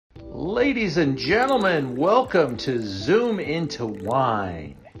Ladies and gentlemen, welcome to Zoom into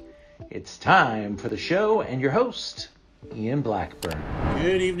Wine. It's time for the show and your host, Ian Blackburn.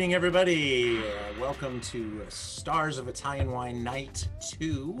 Good evening, everybody. Welcome to Stars of Italian Wine Night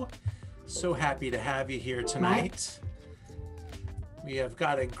 2. So happy to have you here tonight. We have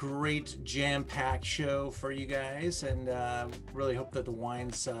got a great jam-packed show for you guys, and really hope that the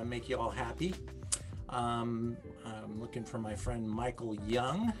wines make you all happy. I'm looking for my friend Michael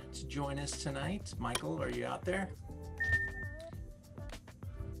Young to join us tonight. Michael, are you out there?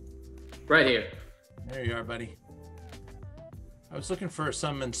 Right here. There you are, buddy. I was looking for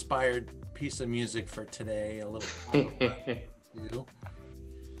some inspired piece of music for today. A little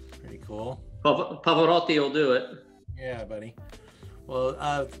pretty cool. Pavarotti will do it. Yeah, buddy.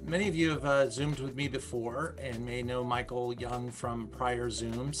 Well, many of you have Zoomed with me before and may know Michael Young from prior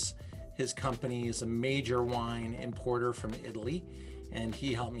Zooms. His company is a major wine importer from Italy, and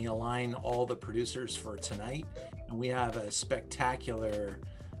he helped me align all the producers for tonight. And we have a spectacular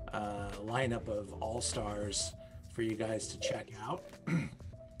lineup of all-stars for you guys to check out.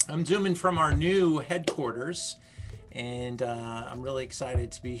 I'm zooming from our new headquarters, and I'm really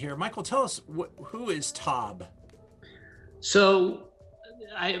excited to be here. Michael, tell us, who is Toth? So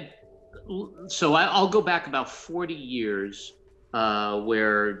I'll go back about 40 years,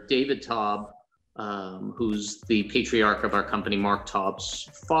 where David Toth, who's the patriarch of our company, Mark Toth's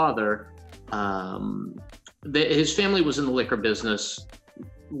father, his family was in the liquor business,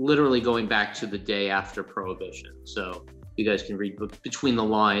 literally going back to the day after Prohibition. So you guys can read between the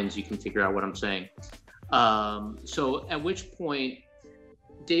lines, you can figure out what I'm saying. So at which point,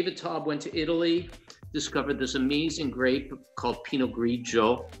 David Toth went to Italy, discovered this amazing grape called Pinot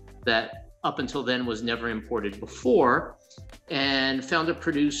Grigio that up until then was never imported before, and found a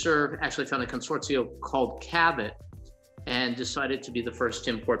producer, actually found a consortium called Cabot, and decided to be the first to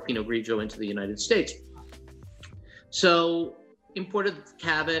import Pinot Grigio into the United States. So imported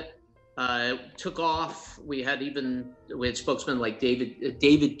Cabot, took off. We had spokesmen like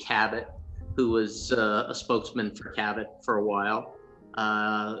David Cabot, who was a spokesman for Cabot for a while.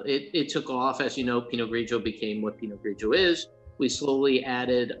 It took off. As you know, Pinot Grigio became what Pinot Grigio is. We slowly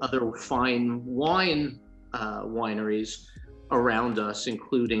added other fine wine wineries around us,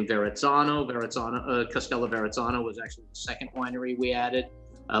 including Vermentino. Castello Vermentino was actually the second winery we added.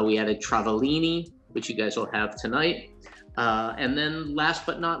 We added Travaglini, which you guys will have tonight. And then last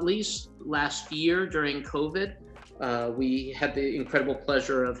but not least, last year during COVID, we had the incredible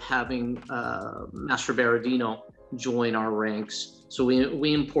pleasure of having Mastroberardino join our ranks. So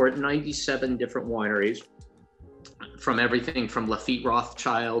we import 97 different wineries, from everything from Lafite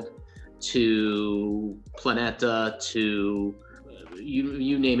Rothschild to Planeta to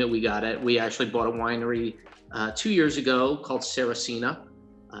you name it, we got it. We actually bought a winery 2 years ago called Saracina,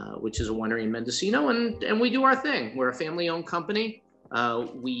 which is a winery in Mendocino, and we do our thing. We're a family-owned company.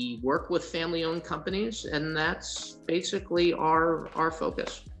 We work with family-owned companies, and that's basically our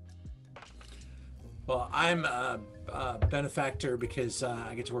focus. Well, I'm a benefactor because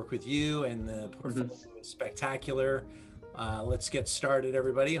I get to work with you, and the portfolio is spectacular. Let's get started,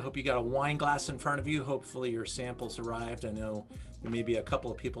 everybody. I hope you got a wine glass in front of you. Hopefully your samples arrived. I know there may be a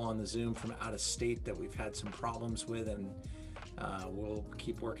couple of people on the Zoom from out of state that we've had some problems with, and we'll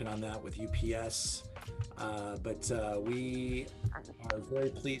keep working on that with UPS. But we are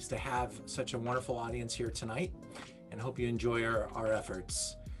very pleased to have such a wonderful audience here tonight, and hope you enjoy our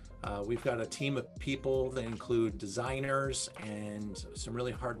efforts. We've got a team of people that include designers and some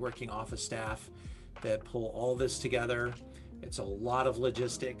really hardworking office staff that pull all this together. It's a lot of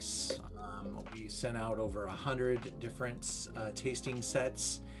logistics. We sent out over 100 different tasting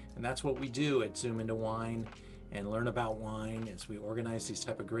sets, and that's what we do at Zoom into Wine and learn about wine as we organize these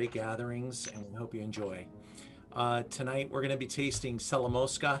type of great gatherings, and we hope you enjoy. Tonight we're going to be tasting Sella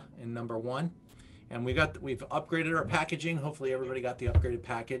Mosca in number 1. And we've upgraded our packaging. Hopefully everybody got the upgraded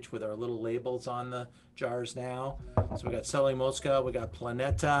package with our little labels on the jars now. So we got Sella Mosca, we got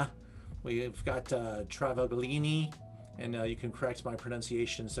Planeta, we've got Travaglini, and you can correct my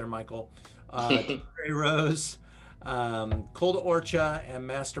pronunciations there, Michael. Trerose, Cold Orcha, and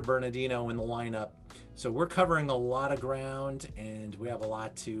Mastroberardino in the lineup. So we're covering a lot of ground, and we have a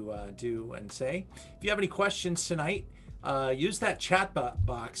lot to do and say. If you have any questions tonight, use that chat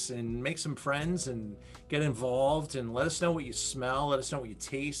box and make some friends and get involved, and let us know what you smell, let us know what you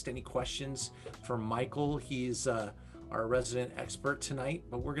taste. Any questions for Michael? He's our resident expert tonight,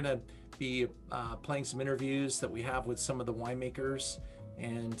 but we're gonna be playing some interviews that we have with some of the winemakers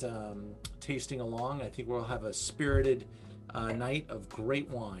and tasting along. I think we'll have a spirited night of great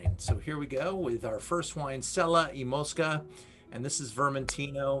wine. So here we go with our first wine, Sella Mosca, and this is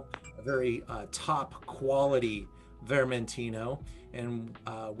Vermentino, a very top quality Vermentino. And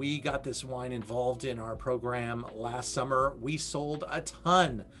we got this wine involved in our program last summer. We sold a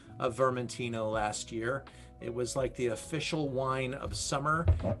ton of Vermentino last year. It was like the official wine of summer,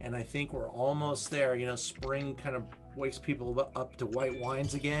 and I think we're almost there. You know, spring kind of wakes people up to white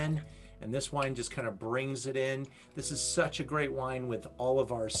wines again, and this wine just kind of brings it in. This is such a great wine with all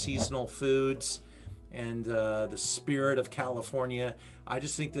of our seasonal foods and the spirit of California. I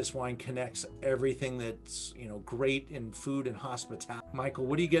just think this wine connects everything that's, you know, great in food and hospitality. Michael,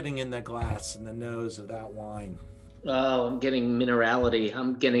 what are you getting in the glass and the nose of that wine? Oh, I'm getting minerality.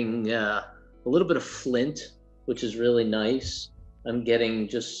 I'm getting a little bit of flint, which is really nice. I'm getting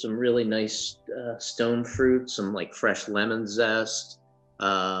just some really nice stone fruit, some like fresh lemon zest.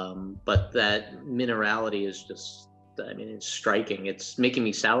 But that minerality is just, I mean, it's striking. It's making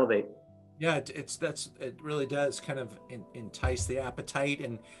me salivate. Yeah, it really does kind of entice the appetite,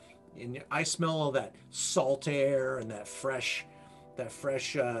 and I smell all that salt air and that fresh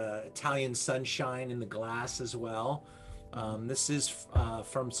Italian sunshine in the glass as well. This is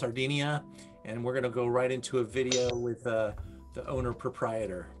from Sardinia, and we're gonna go right into a video with the owner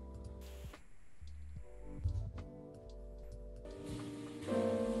proprietor.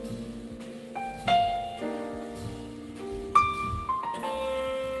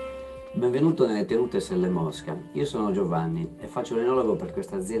 Benvenuto nelle tenute Sella Mosca. Io sono Giovanni e faccio l'enologo per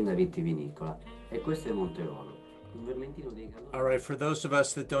questa azienda vitivinicola. E questo è Monteoro, un vermentino di Gallura. All right, for those of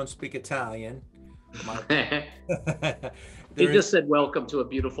us that don't speak Italian, He just said, welcome to a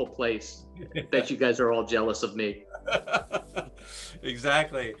beautiful place. I bet you guys are all jealous of me.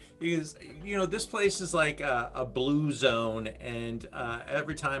 Exactly. Because, you know, this place is like a blue zone, and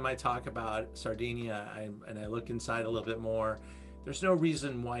every time I talk about Sardinia and I look inside a little bit more, there's no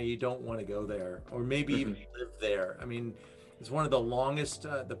reason why you don't want to go there, or maybe even live there. I mean, it's one of the longest,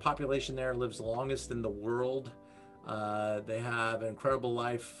 the population there lives longest in the world. They have an incredible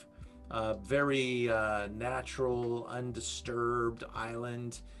life, very natural, undisturbed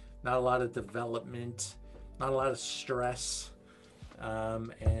island, not a lot of development, not a lot of stress.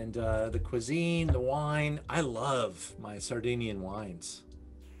 And the cuisine, the wine, I love my Sardinian wines.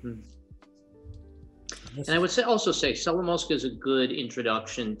 And I would also say Sella Mosca is a good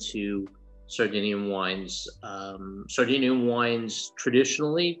introduction to Sardinian wines. Sardinian wines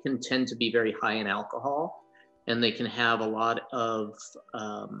traditionally can tend to be very high in alcohol, and they can have a lot of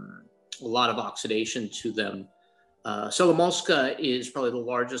oxidation to them. Sella Mosca is probably the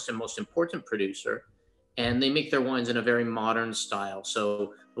largest and most important producer, and they make their wines in a very modern style.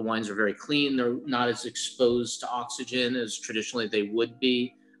 So the wines are very clean. They're not as exposed to oxygen as traditionally they would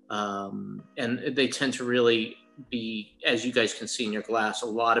be. And they tend to really be, as you guys can see in your glass, a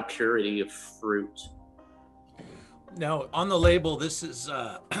lot of purity of fruit. Now, on the label, this is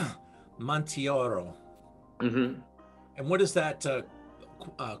Monteoro. Mm-hmm. And what does that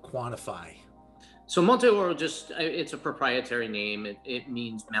quantify? So Monteoro, it's a proprietary name. It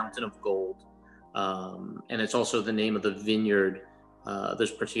means mountain of gold. And it's also the name of the vineyard,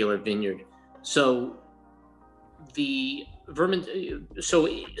 this particular vineyard. So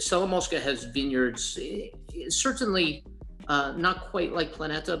Sella Mosca has vineyards, certainly not quite like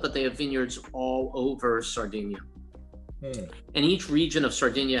Planeta, but they have vineyards all over Sardinia. And each region of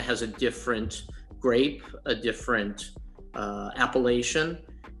Sardinia has a different grape, a different appellation.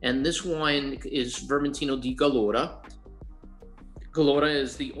 And this wine is Vermentino di Gallura. Gallura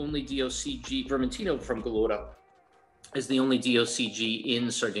is the only DOCG, Vermentino from Gallura is the only DOCG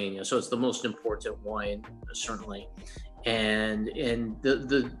in Sardinia. So it's the most important wine, certainly. And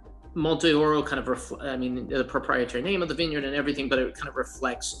the Monteoro kind of the proprietary name of the vineyard and everything, but it kind of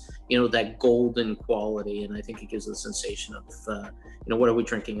reflects, that golden quality. And I think it gives the sensation of, what are we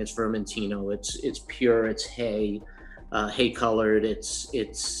drinking? It's Vermentino. It's pure. It's hay colored. It's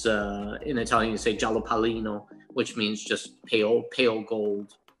in Italian you say giallo palino, which means just pale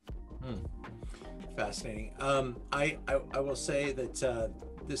gold. Fascinating. I will say that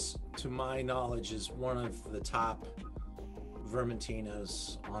this, to my knowledge, is one of the top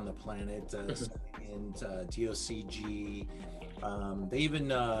Vermentinos on the planet, and DOCG. They even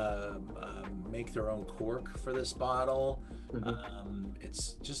make their own cork for this bottle.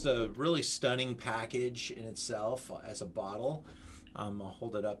 It's just a really stunning package in itself as a bottle. I'll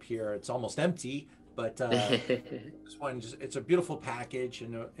hold it up here. It's almost empty, but this one, it's a beautiful package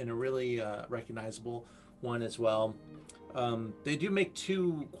and a really recognizable one as well. They do make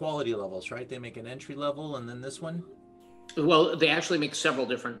two quality levels, right? They make an entry level and then this one. Well, they actually make several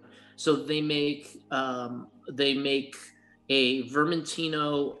different. So they make a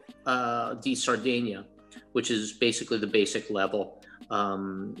Vermentino di Sardegna, which is basically the basic level.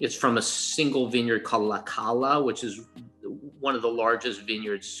 It's from a single vineyard called La Cala, which is one of the largest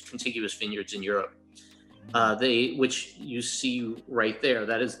vineyards, contiguous vineyards in Europe. Which you see right there.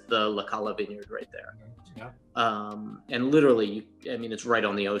 That is the La Cala vineyard right there. Yeah. And literally, it's right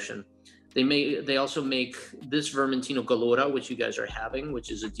on the ocean. They also make this Vermentino Gallura, which you guys are having,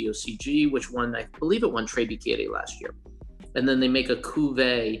 which is a DOCG, I believe it won Tre Bicchieri last year. And then they make a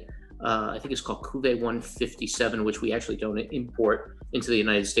cuvee, I think it's called Cuvée 157, which we actually don't import into the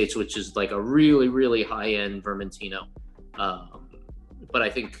United States, which is like a really, really high-end Vermentino. But I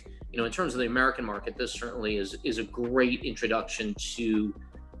think, in terms of the American market, this certainly is a great introduction to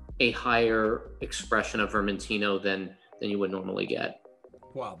a higher expression of Vermentino than you would normally get.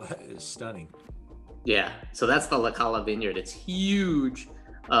 Wow, that is stunning. Yeah, so that's the La Cala vineyard. It's huge,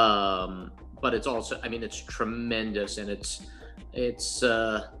 but it's also, it's tremendous, and it's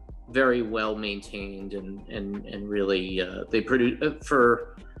very well maintained, and really they produce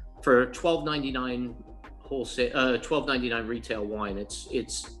for $12.99 wholesale, $12.99 retail wine.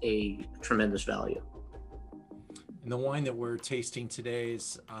 It's a tremendous value. And the wine that we're tasting today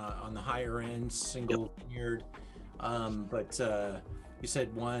is on the higher end, single vineyard. But you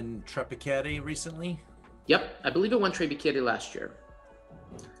said won Tre Bicchieri recently? Yep, I believe it won Tre Bicchieri last year.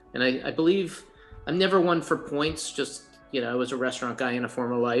 And I believe I'm never one for points, just, I was a restaurant guy in a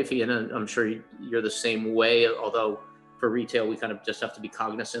former life, and I'm sure you're the same way, although for retail, we kind of just have to be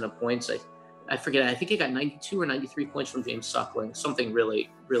cognizant of points. I forget, I think he got 92 or 93 points from James Suckling, something really,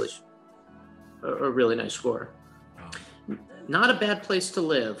 really, a really nice score. Wow. Not a bad place to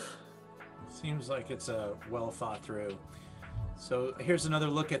live. Seems like it's well thought through. So here's another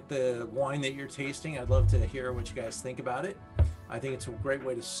look at the wine that you're tasting. I'd love to hear what you guys think about it. I think it's a great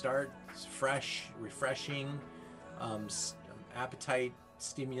way to start. It's fresh, refreshing, appetite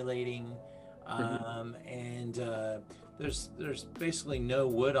stimulating, and there's basically no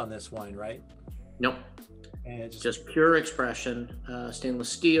wood on this wine, right? Nope. And just pure expression, stainless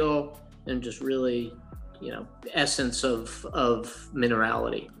steel, and just really, essence of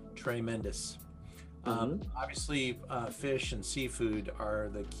minerality. Tremendous. Obviously, fish and seafood are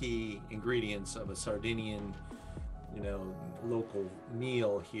the key ingredients of a Sardinian, local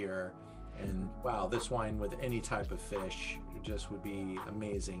meal here. And wow, this wine with any type of fish just would be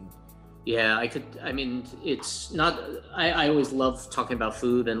amazing. Yeah, it's not, I always love talking about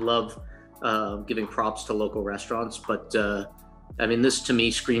food and love giving props to local restaurants, but this to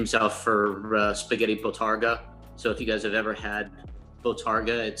me screams out for spaghetti botarga. So if you guys have ever had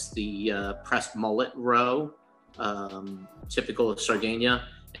botarga, it's the pressed mullet roe, typical of Sardinia.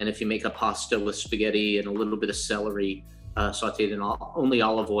 And if you make a pasta with spaghetti and a little bit of celery sauteed in only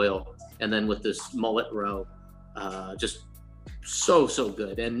olive oil, and then with this mullet roe, just so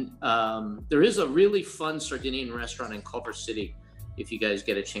good. And there is a really fun Sardinian restaurant in Culver City, if you guys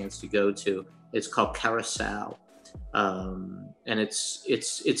get a chance to go to. It's called Carousel, and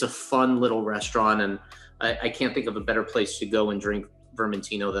it's a fun little restaurant, and I can't think of a better place to go and drink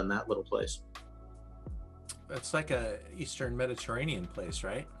Vermentino than that little place. It's like a Eastern Mediterranean place,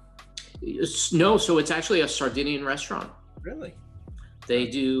 right? No, so it's actually a Sardinian restaurant. Really? They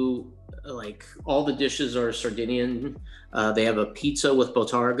do, like, all the dishes are Sardinian. They have a pizza with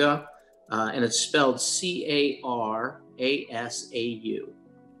botarga, and it's spelled Carasau.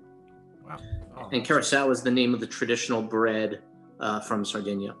 Wow. Oh, and Carousel is the name of the traditional bread from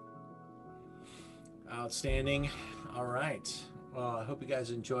Sardinia. Outstanding. All right. Well, I hope you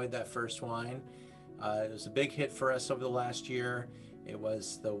guys enjoyed that first wine. It was a big hit for us over the last year. It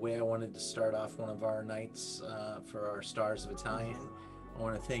was the way I wanted to start off one of our nights for our Stars of Italian. I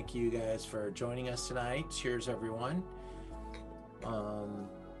want to thank you guys for joining us tonight. Cheers, everyone.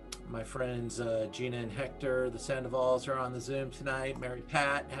 My friends Gina and Hector, the Sandovals, are on the Zoom tonight. Mary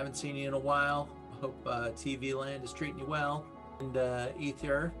Pat, haven't seen you in a while. I hope TV Land is treating you well. And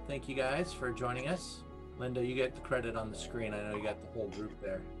Ether, thank you guys for joining us. Linda, you get the credit on the screen. I know you got the whole group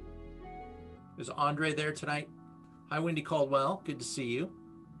there. Is Andre there tonight? Hi, Wendy Caldwell. Good to see you.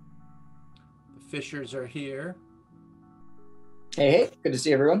 The Fishers are here. Hey, good to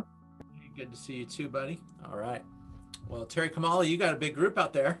see everyone. Good to see you too, buddy. All right. Well, Terry Kamala, you got a big group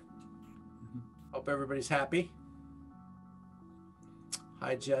out there. Hope everybody's happy.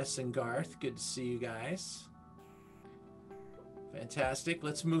 Hi, Jess and Garth. Good to see you guys. Fantastic.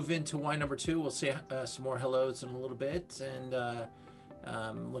 Let's move into wine number 2. We'll say some more hellos in a little bit, and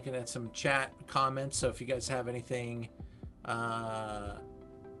looking at some chat comments. So if you guys have anything,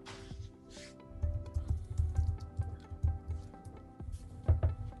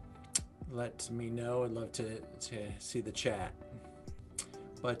 let me know. I'd love to see the chat.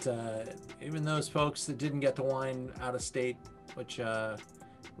 But even those folks that didn't get the wine out of state which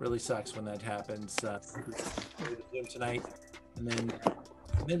really sucks when that happens. Zoom tonight, and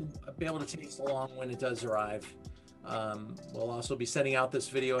then I'll be able to taste along when it does arrive. We'll also be sending out this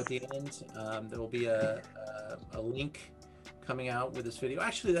video at the end. There will be a link coming out with this video.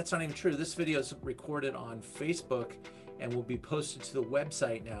 Actually, that's not even true. This video is recorded on Facebook and will be posted to the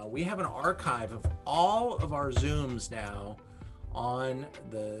website now. We have an archive of all of our Zooms now on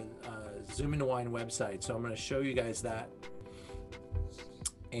the Zoom into Wine website. So I'm going to show you guys that.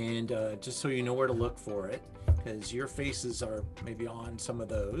 And just so you know where to look for it, because your faces are maybe on some of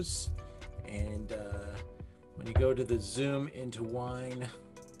those. And when you go to the Zoom into Wine,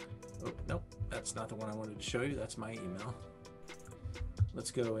 oh, nope, that's not the one I wanted to show you. That's my email. Let's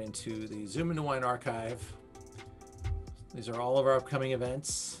go into the Zoom into Wine archive. These are all of our upcoming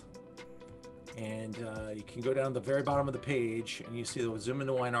events. And you can go down to the very bottom of the page and you see the Zoom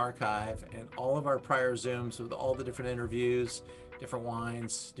into Wine archive and all of our prior Zooms with all the different interviews, different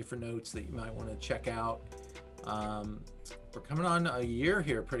wines, different notes that you might want to check out. We're coming on a year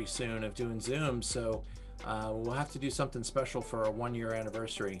here pretty soon of doing Zooms, so we'll have to do something special for our 1-year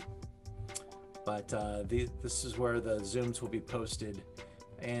anniversary. But this is where the Zooms will be posted.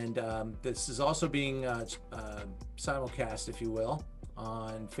 And this is also being simulcast, if you will,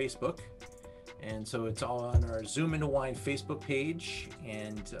 on Facebook. And so it's all on our Zoom into Wine Facebook page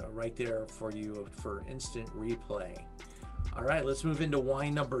and right there for you for instant replay. All right, let's move into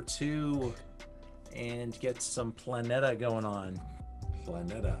wine number 2 and get some Planeta going on.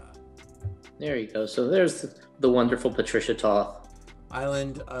 Planeta. There you go. So there's the wonderful Patricia Toth.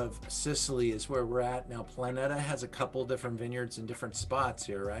 Island of Sicily is where we're at now. Planeta has a couple different vineyards in different spots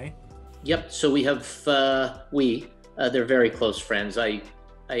here, right? Yep. So we have they're very close friends.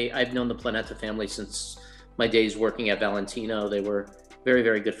 I've known the Planeta family since my days working at Valentino. They were very,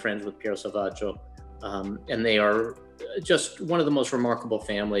 very good friends with Piero Salvaggio, and they are just one of the most remarkable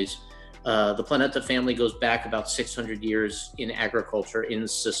families. The Planeta family goes back about 600 years in agriculture in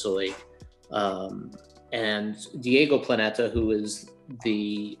Sicily. And Diego Planeta, who is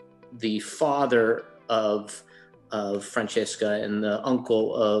the father of Francesca and the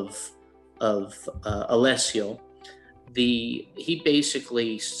uncle of Alessia, he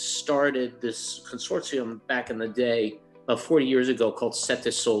basically started this consortium back in the day, about 40 years ago, called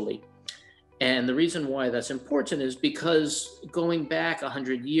Sette Soli. And the reason why that's important is because going back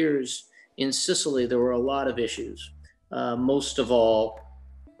 100 years in Sicily, there were a lot of issues. Most of all,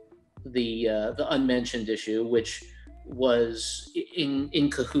 the unmentioned issue, which was in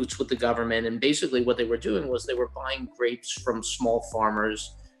cahoots with the government. And basically what they were doing was they were buying grapes from small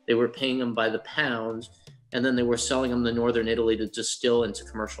farmers. They were paying them by the pound, and then they were selling them to northern Italy to distill into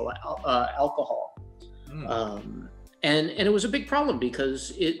commercial alcohol. And it was a big problem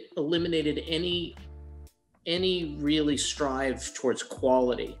because it eliminated any really strive towards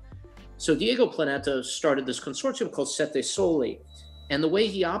quality. So Diego Planeta started this consortium called Sette Soli. And the way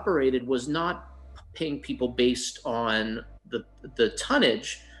he operated was not paying people based on the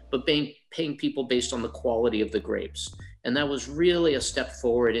tonnage, but paying people based on the quality of the grapes. And that was really a step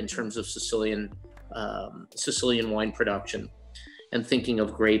forward in terms of Sicilian wine production and thinking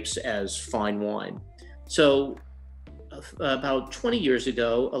of grapes as fine wine. So about 20 years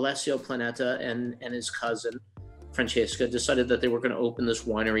ago, Alessio Planeta and his cousin, Francesca, decided that they were going to open this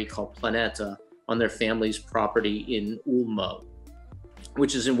winery called Planeta on their family's property in Ulmo,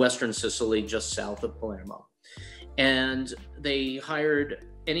 which is in western Sicily, just south of Palermo. And they hired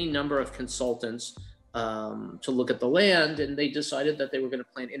any number of consultants to look at the land, and they decided that they were going to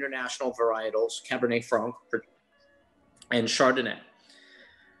plant international varietals, Cabernet Franc and Chardonnay.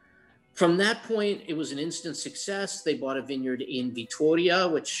 From that point, it was an instant success. They bought a vineyard in Vittoria,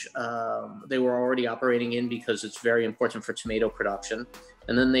 which they were already operating in because it's very important for tomato production.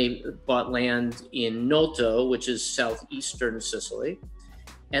 And then they bought land in Noto, which is southeastern Sicily.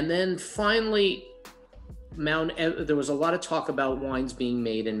 And then finally, there was a lot of talk about wines being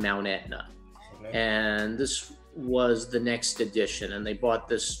made in Mount Etna. Okay. And this was the next addition. And they bought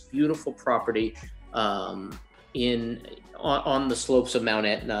this beautiful property on the slopes of Mount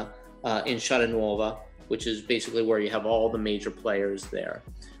Etna in Scianuova, which is basically where you have all the major players there.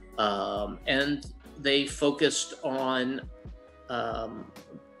 And they focused on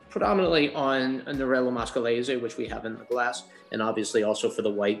predominantly on Nerello Mascalese, which we have in the glass, and obviously also for the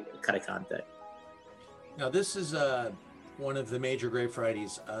white Caricante. Now, this is one of the major grape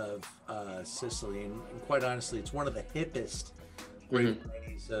varieties of Sicily, and quite honestly, it's one of the hippest grape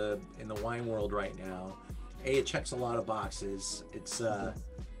varieties in the wine world right now. It checks a lot of boxes. It's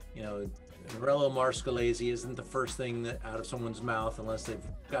Nerello Mascalese isn't the first thing out of someone's mouth unless they've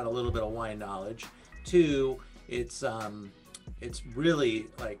got a little bit of wine knowledge. 2, it's it's really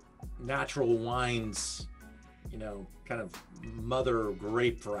like natural wines, kind of mother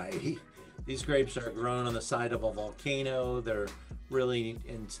grape variety. These grapes are grown on the side of a volcano. They're really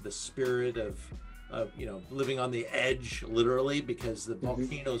into the spirit of living on the edge, literally, because the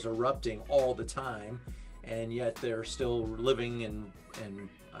volcano's erupting all the time, and yet they're still living and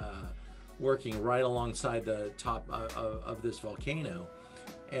working right alongside the top of this volcano.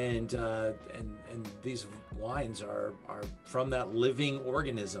 And these wines are from that living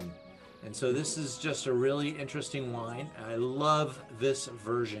organism. And so this is just a really interesting wine. I love this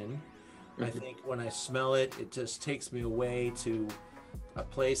version. I think when I smell it, it just takes me away to a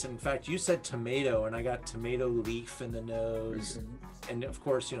place. In fact, you said tomato, and I got tomato leaf in the nose. And of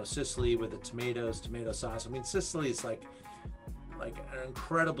course, Sicily with the tomatoes, tomato sauce. I mean, Sicily is like an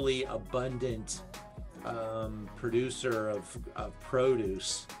incredibly abundant producer of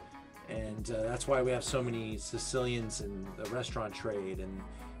produce. And that's why we have so many Sicilians in the restaurant trade, and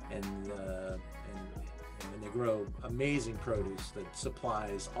they grow amazing produce that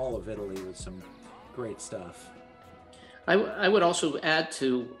supplies all of Italy with some great stuff. I would also add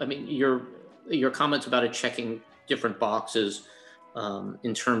to, your comments about it checking different boxes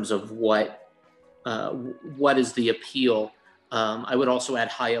in terms of what is the appeal. I would also add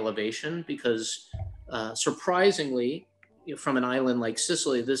high elevation, because surprisingly, from an island like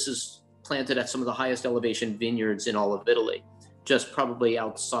Sicily, this is planted at some of the highest elevation vineyards in all of Italy, just probably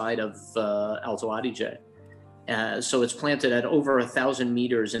outside of Alto Adige. So it's planted at over 1,000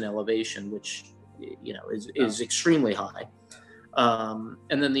 meters in elevation, which is extremely high.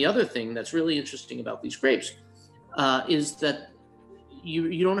 And then the other thing that's really interesting about these grapes is that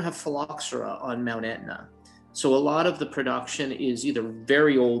you don't have phylloxera on Mount Etna. So a lot of the production is either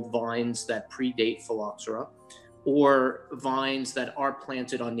very old vines that predate phylloxera, or vines that are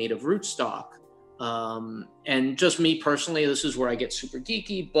planted on native rootstock. And just me personally, this is where I get super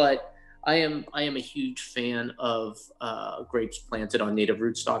geeky, but I am a huge fan of grapes planted on native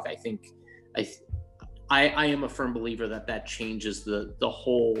rootstock. I think I am a firm believer that changes the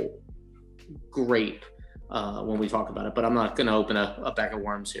whole grape when we talk about it. But I'm not going to open a bag of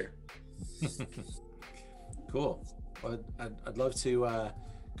worms here. Cool. Well, I'd love to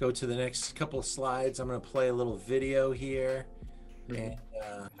go to the next couple of slides. I'm going to play a little video here. And,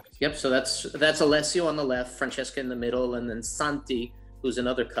 Yep. So that's Alessia on the left, Francesca in the middle, and then Santi, who's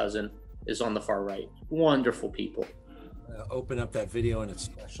another cousin, is on the far right. Wonderful people. Open up that video in its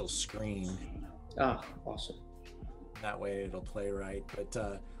special screen. Ah, awesome. That way it'll play right. But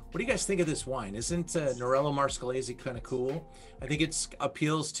what do you guys think of this wine? Isn't Nerello Mascalese kind of cool? I think it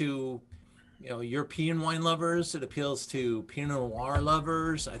appeals to European wine lovers. It appeals to Pinot Noir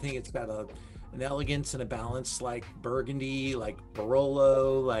lovers. I think it's got an elegance and a balance like Burgundy, like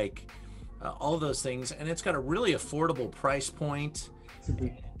Barolo, like all those things. And it's got a really affordable price point.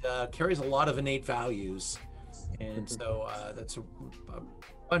 And, carries a lot of innate values. And so that's a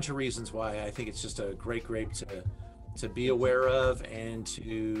bunch of reasons why I think it's just a great grape to be aware of and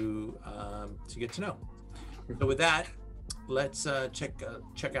to get to know. So with that, let's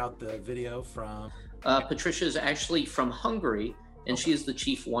check out the video from Patricia is actually from Hungary, and she is the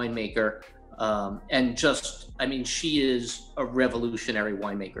chief winemaker. And she is a revolutionary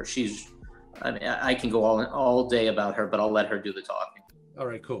winemaker. I can go all day about her, but I'll let her do the talking. All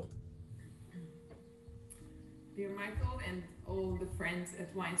right, cool. Dear Michael and all the friends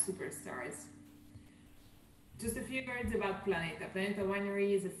at Wine Superstars. Just a few words about Planeta. Planeta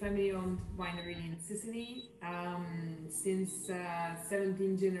Winery is a family-owned winery in Sicily. Since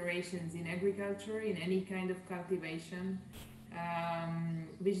 17 generations in agriculture, in any kind of cultivation,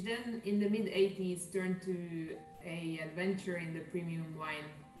 which then in the mid-80s turned to an adventure in the premium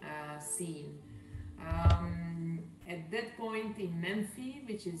wine scene. At that point in Menfi,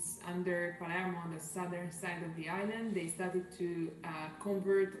 which is under Palermo on the southern side of the island, they started to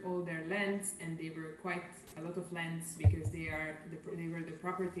convert all their lands, and they were quite a lot of lands because they were the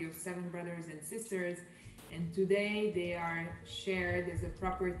property of 7 brothers and sisters, and today they are shared as a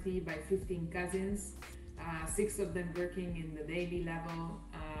property by 15 cousins, 6 of them working in the daily level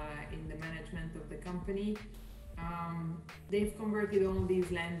in the management of the company. They've converted all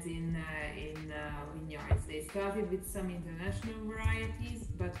these lands in vineyards. They started with some international varieties,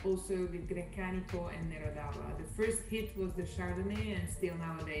 but also with Greccanico and Nero d'Avola. The first hit was the Chardonnay, and still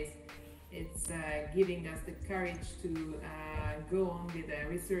nowadays it's giving us the courage to go on with the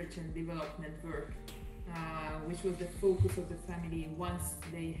research and development work, which was the focus of the family once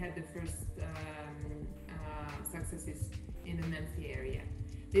they had the first successes in the Menfi area.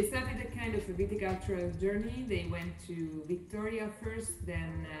 They started a kind of a viticultural journey. They went to Victoria first,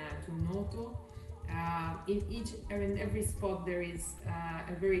 then to Noto, In every spot there is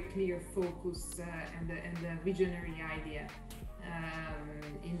a very clear focus and a visionary idea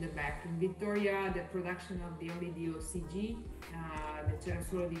in the back. In Vittoria, the production of the only DOCG, the C'era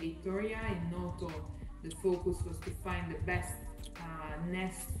Solo di Vittoria. In Noto, the focus was to find the best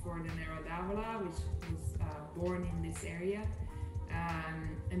nest for the Nero d'Avola, which was born in this area.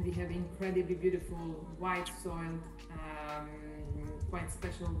 And we have incredibly beautiful white soiled, quite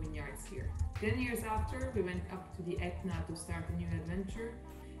special vineyards here. 10 years after, we went up to the Etna to start a new adventure,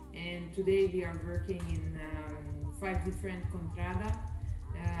 and today we are working in 5 different contrada,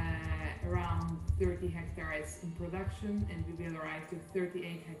 around 30 hectares in production, and we will arrive to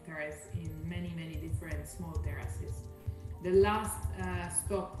 38 hectares in many different small terraces. The last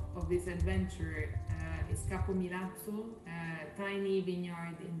stop of this adventure is Capo Milazzo, a tiny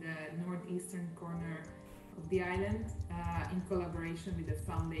vineyard in the northeastern corner of the island, in collaboration with the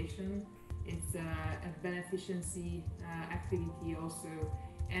foundation. It's a beneficency activity also,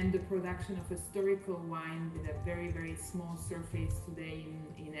 and the production of historical wine with a very small surface today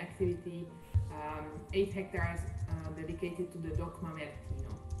in activity, 8 hectares dedicated to the DOCG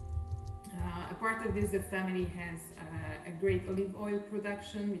Vermentino. A part of this, the family has a great olive oil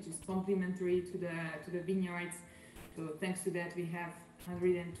production, which is complementary to the vineyards. So thanks to that, we have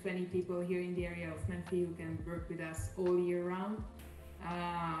 120 people here in the area of Menfi who can work with us all year round,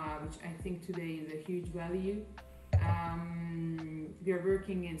 which I think today is a huge value. We are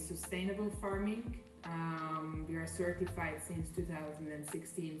working in sustainable farming. We are certified since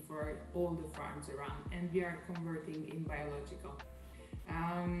 2016 for all the farms around, and we are converting in biological.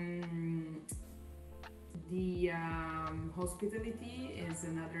 The hospitality is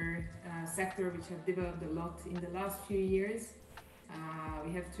another sector which have developed a lot in the last few years.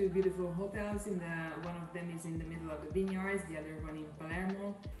 We have 2 beautiful hotels. One of them is in the middle of the vineyards, the other one in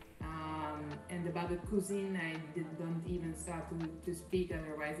Palermo. And about the cuisine, I don't even start to speak,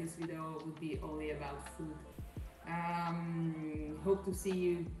 otherwise this video would be only about food. Hope to see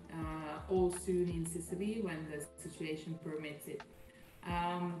you all soon in Sicily when the situation permits it.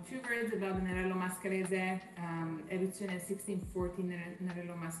 2 words about the Nerello Mascalese, Eruzione 1640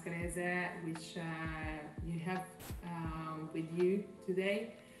 Nerello Mascalese, which you have with you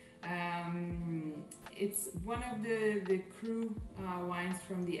today. It's one of the cru wines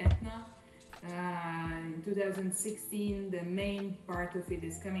from the Etna. In 2016, the main part of it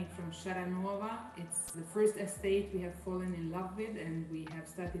is coming from Sciaranuova. It's the first estate we have fallen in love with and we have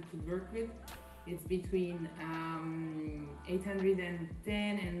started to work with. It's between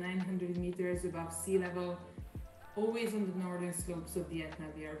 810 and 900 meters above sea level, always on the northern slopes of the Etna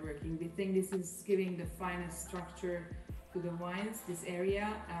we are working. We think this is giving the finest structure to the wines, this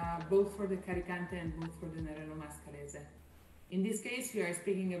area, both for the Caricante and both for the Nerello Mascalese. In this case, we are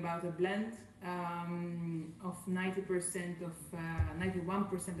speaking about a blend of 91% of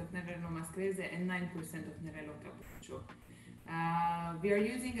Nerello Mascalese and 9% of Nerello Cappuccio. We are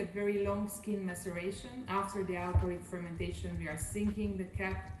using a very long skin maceration. After the alcoholic fermentation, we are sinking the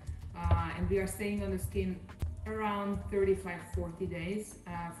cap and we are staying on the skin around 35-40 days.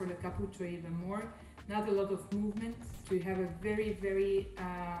 For the Cappuccio even more. Not a lot of movement to have a very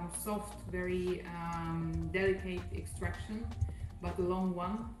soft, very delicate extraction, but a long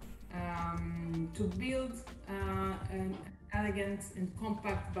one. To build an elegant and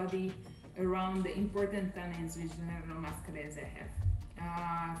compact body around the important tannins which the Nerello Mascalese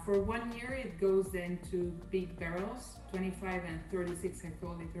have. For 1 year it goes then to big barrels, 25 and 36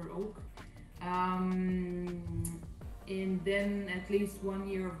 hectoliter oak. And then at least 1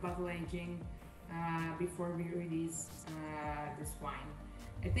 year of bottle aging before we release this wine.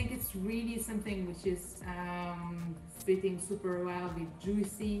 I think it's really something which is fitting super well with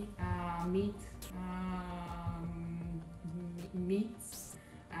juicy meats,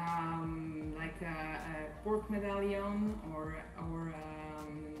 like a pork medallion or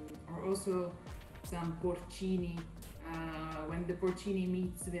also some porcini. When the porcini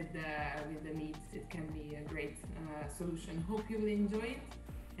meets with the meat, it can be a great solution. Hope you will enjoy it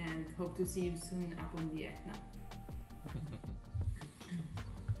and hope to see you soon up on the Etna.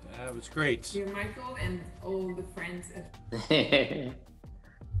 That was great. Dear Michael and all the friends at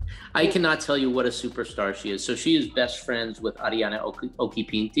I cannot tell you what a superstar she is. So she is best friends with Arianna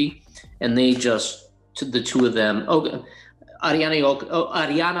Occhipinti, and they just, the 2 of them, Arianna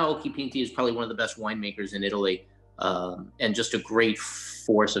Occhipinti is probably one of the best winemakers in Italy, and just a great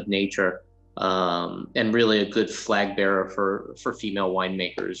force of nature, and really a good flag bearer for female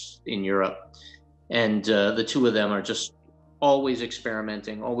winemakers in Europe. And the 2 of them are just always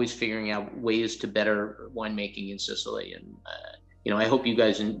experimenting, always figuring out ways to better winemaking in Sicily. And I hope you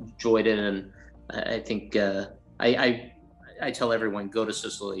guys enjoyed it, and I think I tell everyone, go to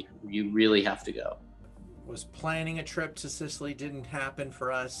Sicily. You really have to go. Was planning a trip to Sicily, didn't happen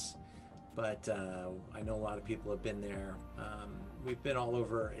for us, but I know a lot of people have been there. We've been all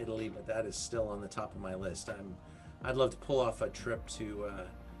over Italy, but that is still on the top of my list. I'd love to pull off a trip to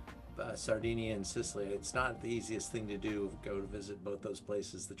Sardinia and Sicily. It's not the easiest thing to do, go to visit both those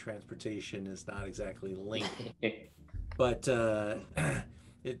places. The transportation is not exactly linked, but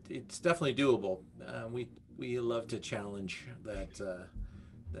it's definitely doable. We love to challenge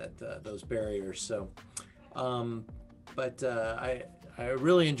those barriers. So, I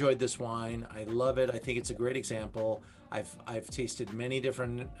really enjoyed this wine. I love it. I think it's a great example. I've tasted many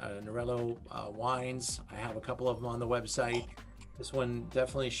different Nerello wines. I have a couple of them on the website. This one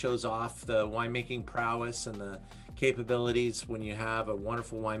definitely shows off the winemaking prowess and the capabilities when you have a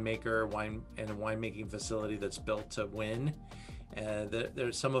wonderful winemaker and a winemaking facility that's built to win.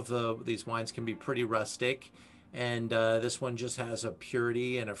 There's some of these wines can be pretty rustic, and this one just has a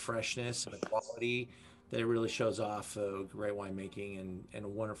purity and a freshness and a quality that really shows off great winemaking and a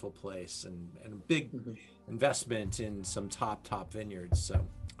wonderful place and a big investment in some top vineyards. So,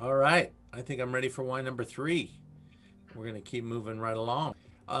 all right, I think I'm ready for wine number 3. We're gonna keep moving right along.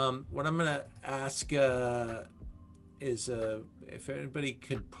 What I'm gonna ask is if anybody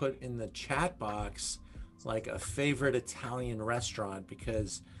could put in the chat box like a favorite Italian restaurant,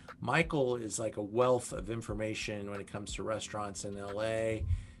 because Michael is like a wealth of information when it comes to restaurants in LA,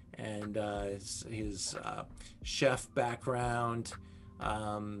 and his chef background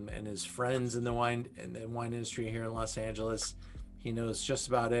and his friends in the wine industry here in Los Angeles. He knows just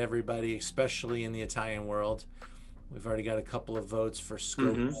about everybody, especially in the Italian world. We've already got a couple of votes for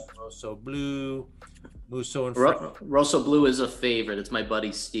Scopo, Rosso Blu, Musso, and Rosso Blu is a favorite. It's my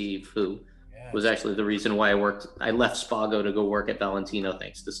buddy Steve, who was actually the reason why I left Spago to go work at Valentino,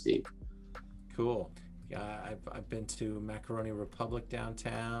 thanks to Steve. Cool. Yeah, I've been to Macaroni Republic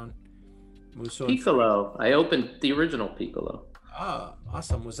downtown. Musso Piccolo. I opened the original Piccolo. Ah,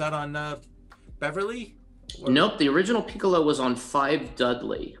 awesome. Was that on Beverly? Nope, the original Piccolo was on 5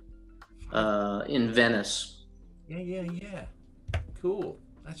 Dudley in Venice. Yeah. Cool.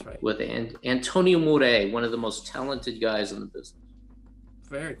 That's right. With Antonio Mure, one of the most talented guys in the business.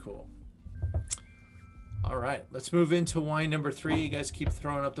 Very cool. All right, let's move into wine number 3. You guys keep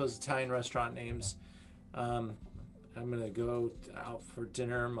throwing up those Italian restaurant names. I'm gonna go out for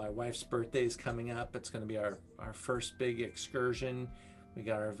dinner. My wife's birthday is coming up. It's gonna be our first big excursion. We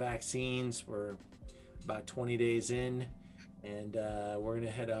got our vaccines. We're about 20 days in, and we're gonna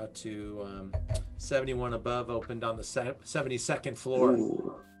head out to 71 Above, opened on the 72nd floor.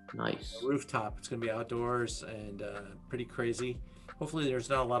 Ooh, nice. Rooftop. It's gonna be outdoors and pretty crazy. Hopefully there's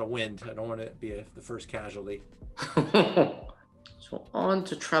not a lot of wind. I don't want to be the first casualty. So on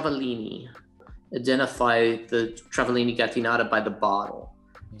to Travaglini. Identify the Travaglini Gattinara by the bottle.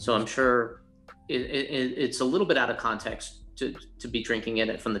 So I'm sure it's a little bit out of context to be drinking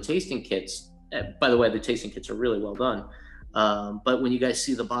it from the tasting kits. By the way, the tasting kits are really well done. But when you guys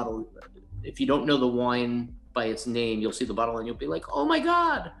see the bottle, if you don't know the wine by its name, you'll see the bottle and you'll be like, oh my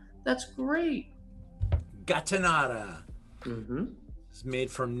God, that's great. Gattinara. It's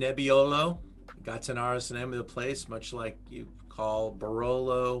made from Nebbiolo. Gattinara is the name of the place, much like you call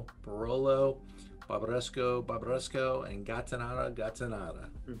Barolo, Barbaresco, and Gattinara. It's a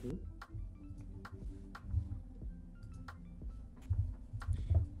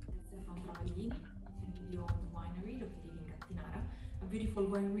from Travaglini, a family-owned winery located in Gattinara, a beautiful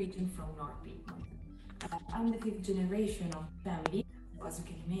wine region from North Piedmont. I'm the 5th generation of family. As you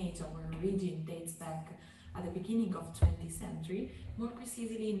can imagine, our origin dates back at the beginning of 20th century, more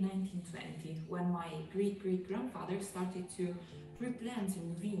precisely in 1920, when my great-great-grandfather started to replant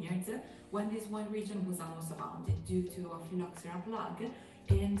new vineyards when this wine region was almost abandoned due to a phylloxera plague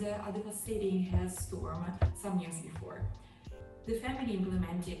and a devastating hailstorm some years before. The family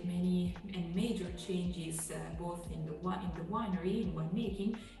implemented many and major changes both in the winery, in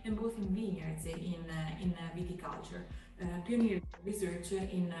winemaking, and both in vineyards, in viticulture. Pioneer research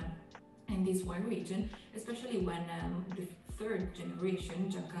in this wine region, especially when the 3rd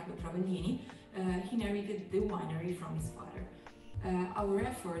generation, Giancarlo Travaglini, inherited the winery from his father. Our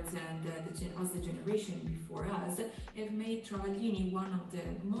efforts and as the generation before us have made Travaglini one of the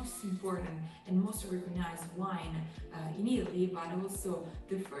most important and most recognized wine in Italy, but also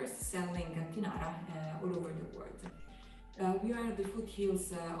the first selling Gattinara all over the world. We are at the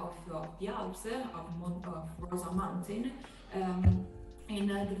foothills of the Alps, of Rosa Mountain, in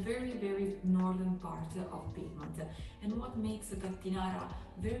the very, very northern part of Piedmont. And what makes Gattinara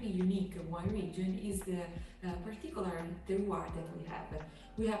very unique wine region is the particular terroir that we have.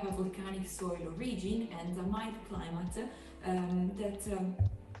 We have a volcanic soil origin and a mild climate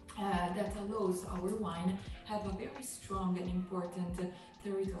that allows our wine have a very strong and important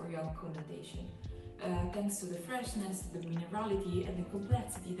territorial connotation. Thanks to the freshness, the minerality and the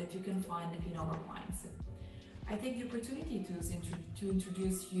complexity that you can find in our wines. I take the opportunity to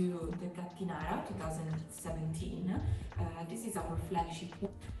introduce you the Gattinara 2017. This is our flagship.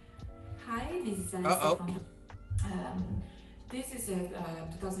 Hi, this is Alessia from this is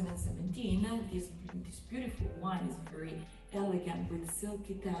 2017. This beautiful wine is very elegant with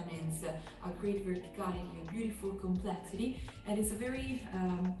silky tannins, a great verticality, a beautiful complexity, and it's a very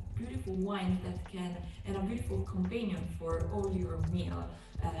beautiful wine that can, and a beautiful companion for all your meal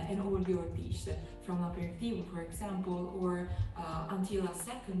and all your dish, from aperitivo, for example, or until a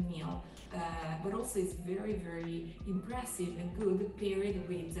second meal. But also it's very, very impressive and good paired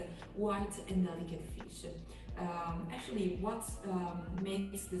with white and delicate fish. Actually, what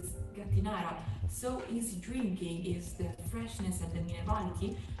makes this Gattinara so easy drinking is the freshness and the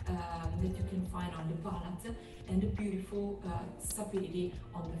minerality that you can find on the palate, and the beautiful sapidity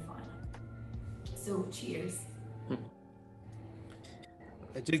on the final. So, cheers.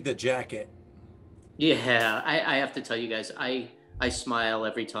 I dig the jacket. Yeah, I have to tell you guys, I smile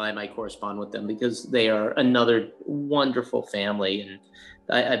every time I correspond with them because they are another wonderful family, and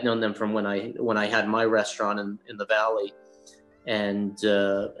I've known them from when I had my restaurant in the valley, and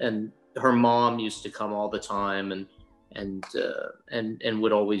her mom used to come all the time and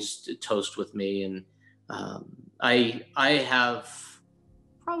would always toast with me, and I have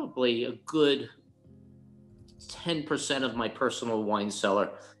probably a good 10% of my personal wine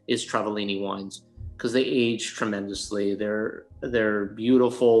cellar is Travaglini wines, because they age tremendously. They're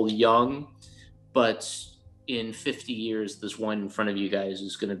beautiful, young, but in 50 years, this wine in front of you guys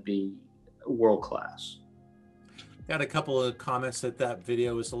is going to be world class. Got a couple of comments that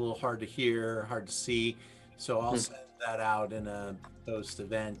video is a little hard to hear, hard to see, so I'll send that out in a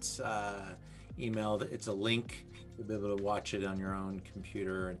post-event email. It's a link. You'll be able to watch it on your own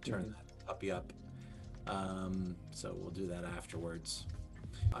computer and turn that puppy up. So we'll do that afterwards.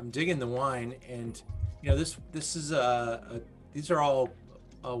 I'm digging the wine, and you know, this is these are all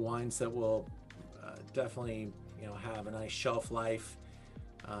wines that will definitely, you know, have a nice shelf life.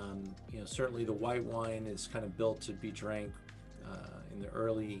 You know, certainly the white wine is kind of built to be drank in the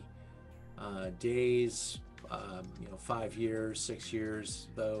early days. You know, 5 years, 6 years,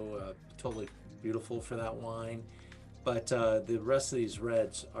 though, totally beautiful for that wine. But the rest of these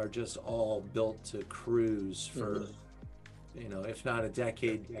reds are just all built to cruise for, you know, if not a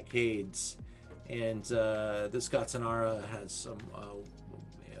decade, decades. And this Gattinara has some,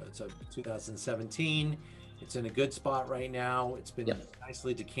 you know, it's a 2017. It's in a good spot right now. It's been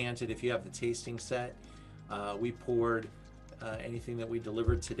nicely decanted. If you have the tasting set, we poured anything that we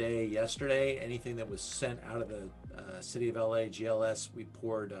delivered today, yesterday, anything that was sent out of the city of LA, GLS, we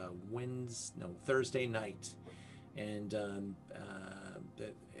poured Thursday night. And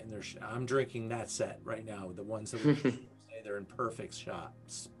I'm drinking that set right now. The ones that we say they're in perfect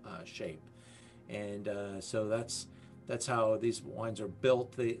shape, and so that's how these wines are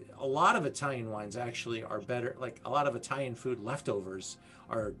built. A lot of Italian wines actually are better. Like a lot of Italian food leftovers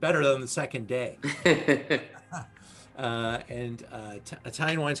are better than the second day. And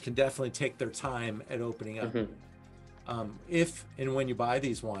Italian wines can definitely take their time at opening up. If and when you buy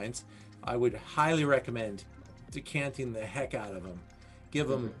these wines, I would highly recommend decanting the heck out of them. Give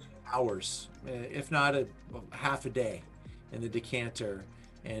them hours, if not half a day in the decanter,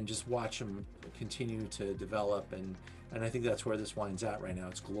 and just watch them continue to develop. And I think that's where this wine's at right now.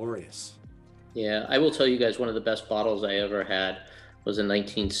 It's glorious. Yeah, I will tell you guys, one of the best bottles I ever had was in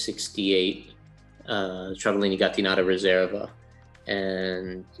 1968, Travaglini Gattinara Reserva,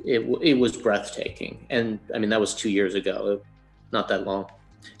 and it was breathtaking. And I mean, that was 2 years ago, not that long.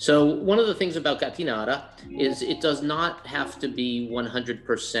 So one of the things about Gattinara is it does not have to be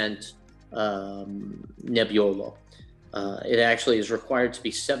 100% Nebbiolo. It actually is required to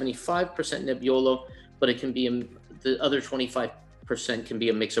be 75% Nebbiolo, but it can be the other 25% can be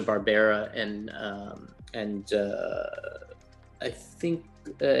a mix of Barbera and I think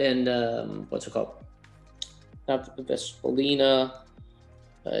what's it called? Not Vespolina.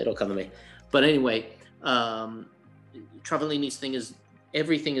 It'll come to me. But anyway, Travaglini's thing is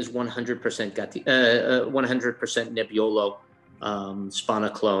everything is 100% 100% Nebbiolo, Spana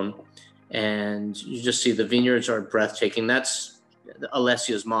clone, and you just see the vineyards are breathtaking. That's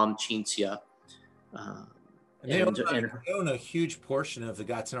Alessia's mom, Cinzia, And they own a huge portion of the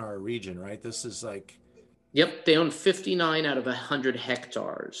Gattinara region, right? This is like... Yep, they own 59 out of 100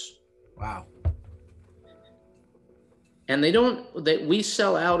 hectares. Wow. And we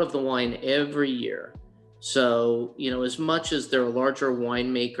sell out of the wine every year. So, as much as they're a larger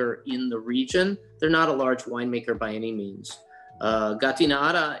winemaker in the region, they're not a large winemaker by any means.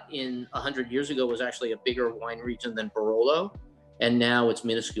 Gattinara 100 years ago was actually a bigger wine region than Barolo, and now it's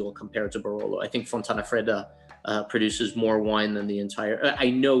minuscule compared to Barolo. I think Fontana Fredda produces more wine than the entire, I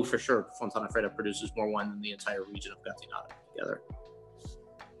know for sure Fontana Fredda produces more wine than the entire region of Gattinara together.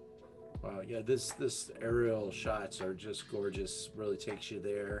 Wow, yeah, this aerial shots are just gorgeous, really takes you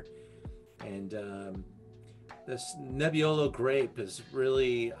there. And this Nebbiolo grape is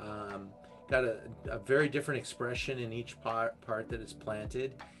really got a very different expression in each part that it's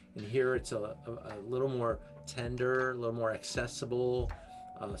planted. And here it's a little more tender, a little more accessible,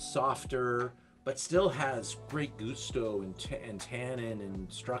 softer, but still has great gusto and tannin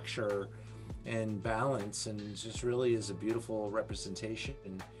and structure and balance, and just really is a beautiful representation.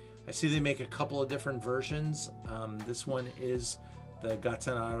 And I see they make a couple of different versions. This one is the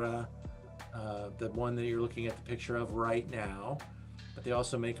Gattinara, the one that you're looking at the picture of right now. But they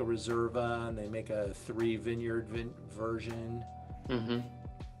also make a Reserva, and they make a 3 vineyard version. Mm-hmm.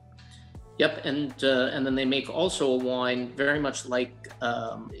 Yep, and then they make also a wine very much like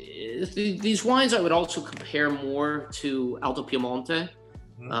these wines. I would also compare more to Alto Piemonte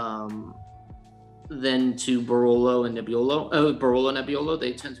than to Barolo and Nebbiolo. Barolo and Nebbiolo,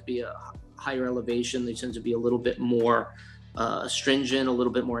 they tend to be a higher elevation. They tend to be a little bit more astringent, a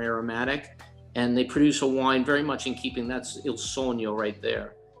little bit more aromatic. And they produce a wine very much in keeping. That's Il Sogno right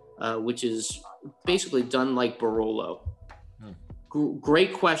there, which is basically done like Barolo.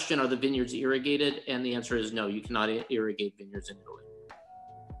 Great question. Are the vineyards irrigated? And the answer is no. You cannot irrigate vineyards in Italy.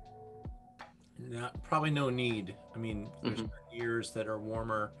 Probably no need. I mean, there's years that are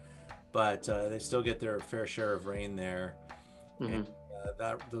warmer, but they still get their fair share of rain there. And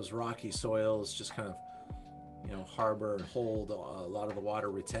those rocky soils just kind of, harbor and hold a lot of the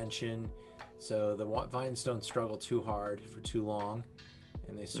water retention. So the vines don't struggle too hard for too long,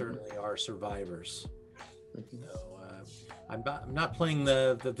 and they certainly are survivors. So, I'm not playing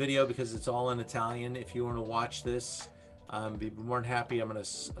the video because it's all in Italian. If you want to watch this, be more than happy. I'm going to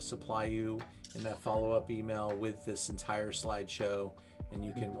supply you in that follow-up email with this entire slideshow, and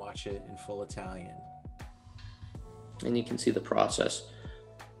you can watch it in full Italian. And you can see the process.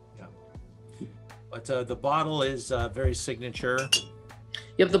 Yeah. But the bottle is very signature.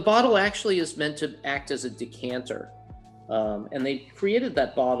 Yeah, the bottle actually is meant to act as a decanter. And they created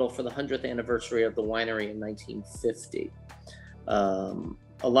that bottle for the 100th anniversary of the winery in 1950.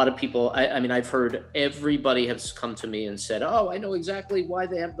 A lot of people, I mean, I've heard everybody has come to me and said, oh, I know exactly why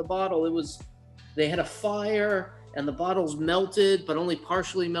they have the bottle. They had a fire and the bottle's melted, but only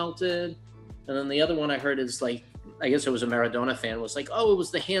partially melted. And then the other one I heard is like, I guess it was a Maradona fan, was like, oh, it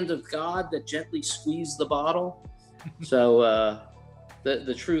was the hand of God that gently squeezed the bottle. So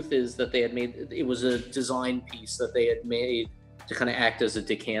the truth is that they had made, it was a design piece that they had made to kind of act as a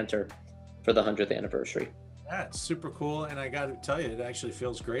decanter for the 100th anniversary. Yeah, it's super cool. And I got to tell you, it actually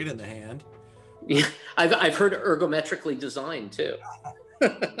feels great in the hand. Yeah, I've heard ergometrically designed too.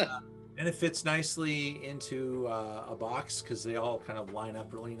 And it fits nicely into a box because they all kind of line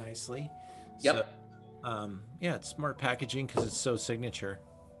up really nicely. Yep. So, yeah, it's smart packaging because it's so signature.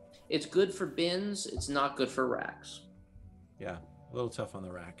 It's good for bins. It's not good for racks. Yeah, a little tough on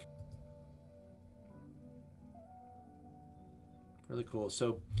the rack. Really cool.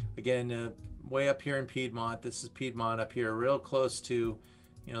 So again, way up here in Piedmont, this is Piedmont up here, real close to,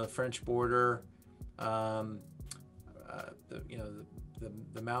 the French border, the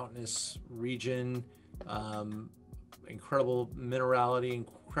mountainous region, incredible minerality,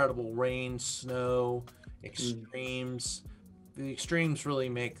 incredible rain, snow, extremes. The extremes really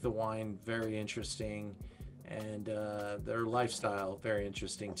make the wine very interesting, and their lifestyle very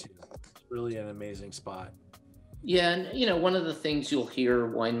interesting too. It's really an amazing spot. Yeah, and one of the things you'll hear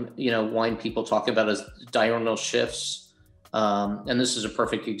wine people talk about is diurnal shifts, and this is a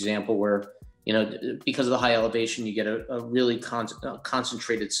perfect example where because of the high elevation, you get a really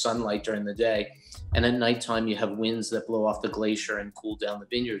concentrated sunlight during the day, and at nighttime you have winds that blow off the glacier and cool down the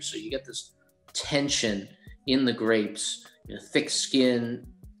vineyard. So you get this tension in the grapes, thick skin,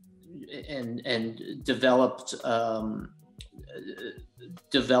 and developed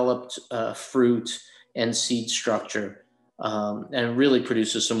fruit and seed structure, and it really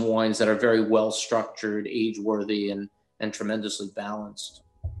produces some wines that are very well structured, age-worthy, and tremendously balanced.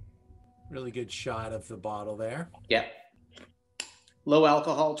 Really good shot of the bottle there. Yeah. Low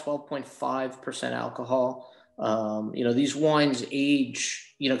alcohol, 12.5% alcohol. These wines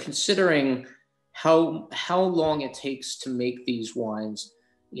age, considering how long it takes to make these wines,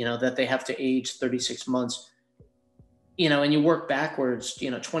 that they have to age 36 months, and you work backwards,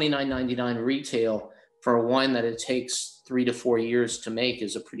 $29.99 retail for a wine that it takes 3 to 4 years to make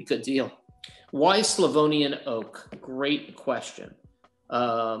is a pretty good deal. Why Slavonian oak? Great question.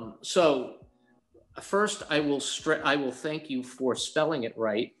 So first, I will thank you for spelling it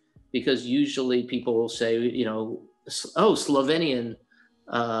right, because usually people will say, Slovenian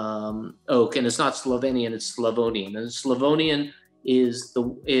oak, and it's not Slovenian, it's Slavonian. And Slavonian is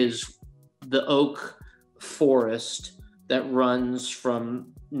the oak forest that runs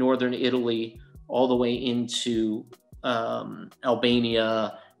from northern Italy all the way into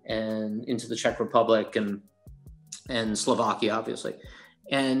Albania and into the Czech Republic and Slovakia, obviously.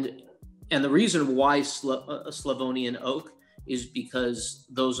 And the reason why Slavonian oak is because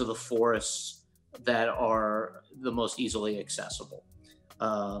those are the forests that are the most easily accessible.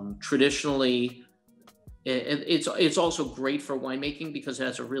 Traditionally, it's also great for winemaking because it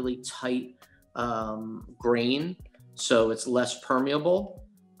has a really tight grain, so it's less permeable.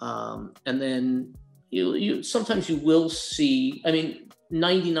 And then you sometimes you will see,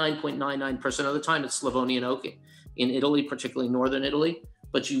 99.99% of the time it's Slavonian oak in Italy, particularly northern Italy,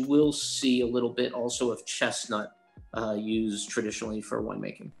 but you will see a little bit also of chestnut used traditionally for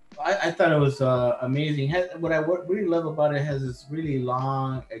winemaking. I thought it was amazing. What I really love about it has this really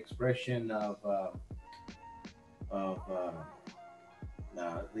long expression of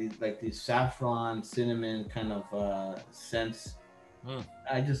these saffron, cinnamon kind of scents.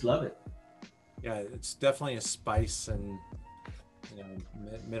 I just love it. Yeah, it's definitely a spice and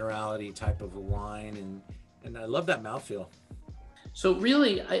minerality type of a wine, and I love that mouthfeel. So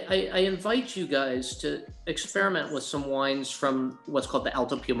really, I invite you guys to experiment with some wines from what's called the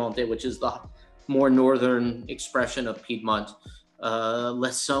Alto Piemonte, which is the more northern expression of Piedmont.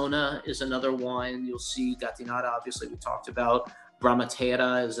 Lessona is another wine. You'll see Gattinara, obviously we talked about.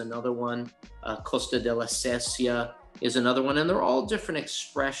 Bramatera is another one. Costa della Sesia is another one. And they're all different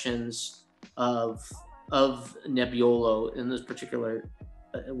expressions of Nebbiolo in this particular,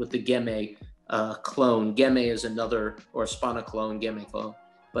 with the Gemme clone. Gemme is another, or Spana clone, Gemme clone.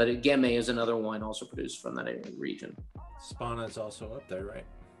 But Gemme is another wine also produced from that region. Spana is also up there, right?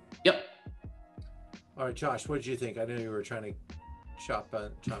 Yep. All right, Josh, what did you think? I know you were trying to chop.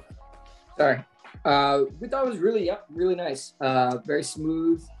 Sorry. We thought it was really nice. Very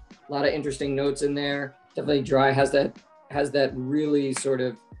smooth. A lot of interesting notes in there. Definitely dry. Has that really sort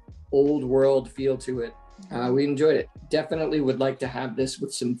of old world feel to it. We enjoyed it. Definitely would like to have this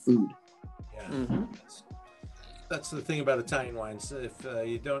with some food. Yeah. Mm-hmm. That's the thing about Italian wines. If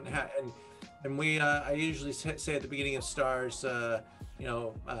you don't have, and we, I usually say at the beginning of Stars, and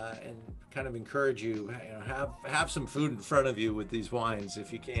kind of encourage you, have some food in front of you with these wines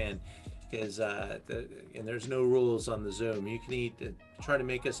if you can, because and there's no rules on the Zoom. You can eat, try to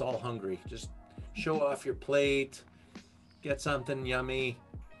make us all hungry. Just show off your plate, get something yummy.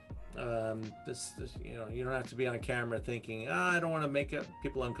 You don't have to be on camera thinking, I don't want to make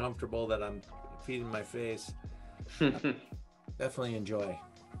people uncomfortable that I'm feeding my face. Definitely enjoy.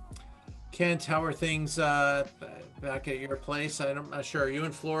 Kent, how are things back at your place? I'm not sure. Are you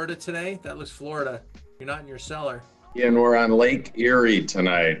in Florida today? That looks Florida. You're not in your cellar. Yeah, and we're on Lake Erie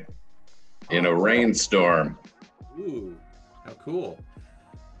tonight in a rainstorm. Ooh, how cool.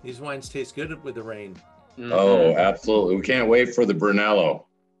 These wines taste good with the rain. Mm-hmm. Oh, absolutely. We can't wait for the Brunello.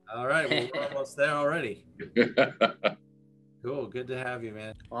 All right, well, we're almost there already. Cool, good to have you,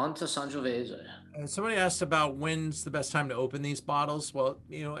 man. On to Sangiovese. Somebody asked about when's the best time to open these bottles. Well,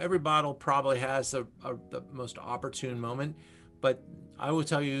 every bottle probably has the most opportune moment, but I will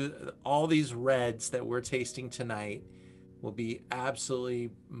tell you, all these reds that we're tasting tonight will be absolutely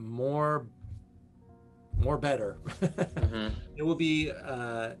more better. Mm-hmm. It will be,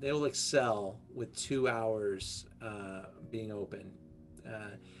 they will excel with 2 hours being open.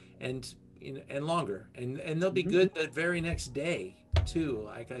 And longer, and they'll be good the very next day too.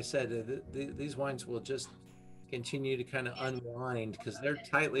 Like I said, these wines will just continue to kind of unwind because they're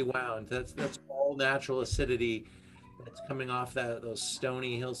tightly wound. That's all natural acidity that's coming off those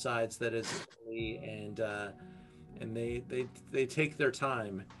stony hillsides that is Italy, and they take their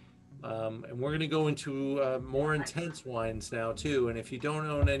time. And we're going to go into more intense wines now too. And if you don't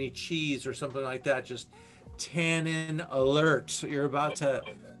own any cheese or something like that, just tannin alert. You're about to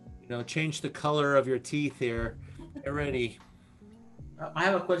change the color of your teeth here. Get ready. I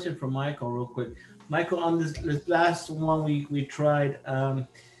have a question for Michael real quick. Michael, on this last one we tried,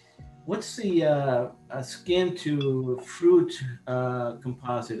 what's the skin to fruit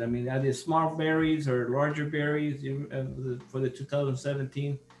composite? I mean, are they small berries or larger berries for the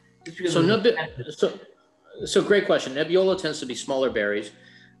 2017? So great question. Nebbiolo tends to be smaller berries.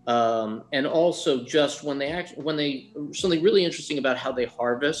 And also just something really interesting about how they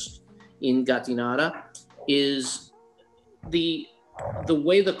harvest in Gattinara is the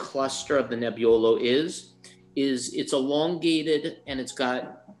way the cluster of the Nebbiolo is it's elongated and it's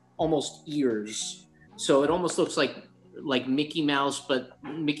got almost ears. So it almost looks like Mickey Mouse, but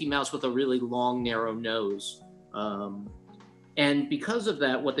Mickey Mouse with a really long, narrow nose. And because of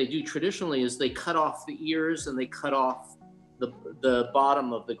that, what they do traditionally is they cut off the ears and they cut off the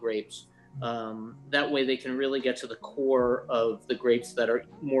bottom of the grapes. That way they can really get to the core of the grapes that are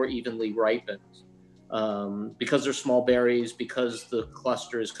more evenly ripened. Because they're small berries, because the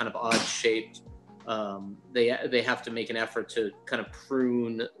cluster is kind of odd shaped, they have to make an effort to kind of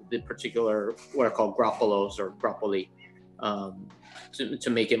prune the particular, what are called grappolos or grappoli, to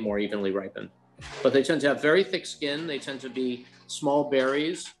make it more evenly ripened. But they tend to have very thick skin. They tend to be small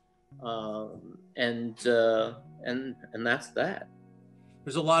berries, and that's that.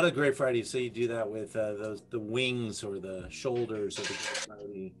 There's a lot of grape varieties. So you do that with the wings or the shoulders of the grape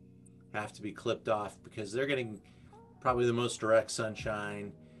variety have to be clipped off because they're getting probably the most direct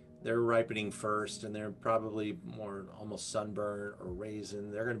sunshine. They're ripening first, and they're probably more almost sunburn or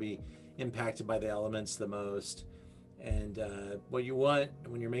raisin. They're going to be impacted by the elements the most. And what you want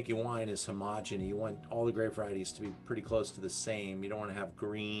when you're making wine is homogeny. You want all the grape varieties to be pretty close to the same. You don't want to have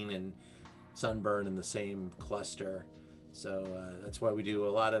green and sunburn in the same cluster. So that's why we do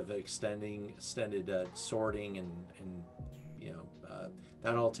a lot of extended sorting, and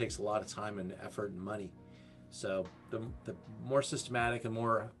that all takes a lot of time and effort and money. So the more systematic and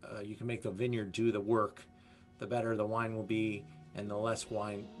more you can make the vineyard do the work, the better the wine will be, and the less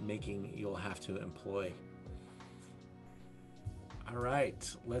wine making you'll have to employ. All right,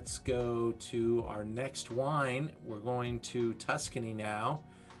 let's go to our next wine. We're going to Tuscany now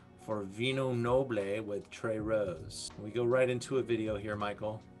for Vino Nobile with Trerose. We go right into a video here,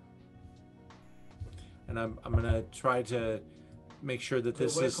 Michael. And I'm going to try to make sure that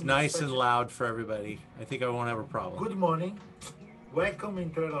this is nice and loud for everybody. I think I won't have a problem. Good morning. Welcome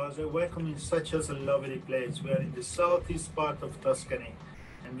in Trerose. Welcome in such a lovely place. We are in the southeast part of Tuscany.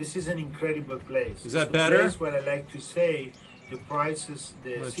 And this is an incredible place. Is that better? Place where I like to say the prices,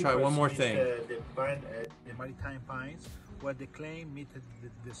 Let's try one more thing. The maritime pines, where the clay meet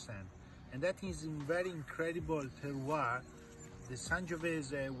the sand. And that is in very incredible terroir. The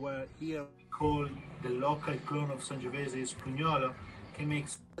Sangiovese, where here called the local clone of Sangiovese is Prugnolo, can make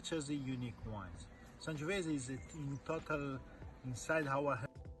such as a unique wines. Sangiovese is in total inside our...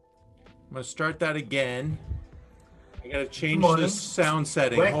 I'm going to start that again. I gotta change this sound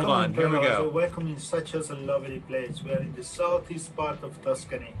setting. Welcome. Hold on, here we go. Welcome in such a lovely place. We are in the southeast part of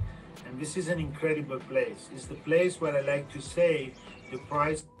Tuscany, and this is an incredible place. It's the place where I like to say the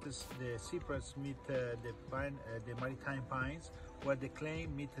prices, the cypress meet the maritime pines, where the clay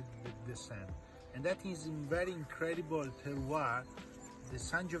meet the sand. And that is in very incredible terroir. The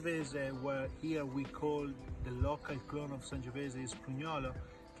Sangiovese, where here we call the local clone of Sangiovese is Prugnolo,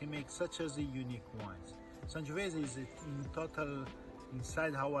 can make such as a unique wines. Sangiovese is in total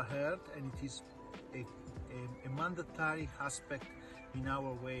inside our heart, and it is a mandatory aspect in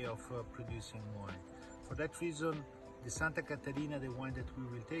our way of producing wine. For that reason, the Santa Caterina, the wine that we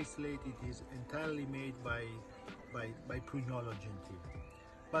will taste later, it is entirely made by Prugnolo Gentile.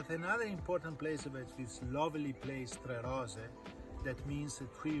 But another important place about this lovely place, Trerose, that means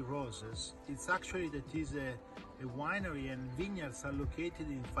 3 roses, it's actually that is a winery, and vineyards are located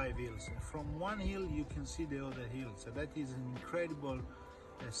in 5 hills. From one hill you can see the other hill, so that is an incredible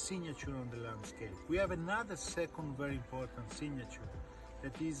signature on the landscape. We have another second very important signature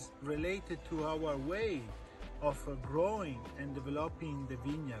that is related to our way of growing and developing the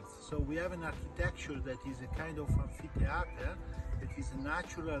vineyards. So we have an architecture that is a kind of amphitheater, that is a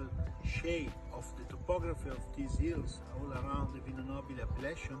natural shape of the topography of these hills all around the Vino Nobile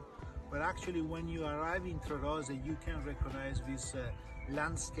appellation, where actually when you arrive in Trerose you can recognize this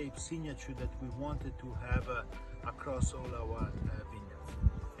landscape signature that we wanted to have across all our vineyards.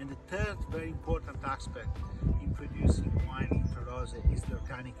 And the third very important aspect in producing wine in Trerose is the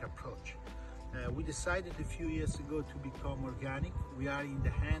organic approach. We decided a few years ago to become organic. We are in the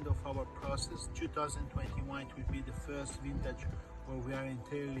hand of our process. 2021 will be the first vintage where we are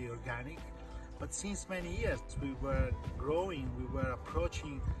entirely organic. But since many years we were growing, we were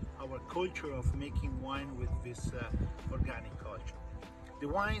approaching our culture of making wine with this organic culture. The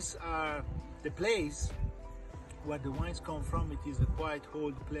wines are the place where the wines come from, it is a quite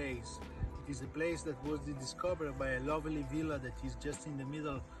old place. It is a place that was discovered by a lovely villa that is just in the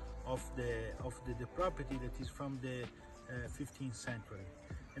middle of the property that is from the 15th century.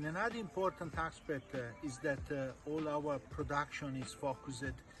 And another important aspect is that all our production is focused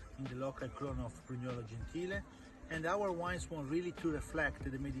in the local clone of Brunello Gentile, and our wines want really to reflect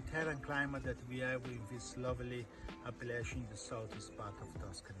the Mediterranean climate that we have in this lovely appellation in the southeast part of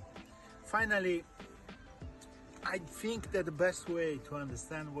Tuscany. Finally, I think that the best way to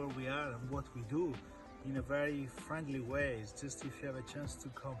understand where we are and what we do in a very friendly way is just if you have a chance to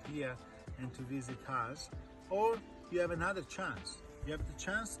come here and to visit us, or you have another chance. You have the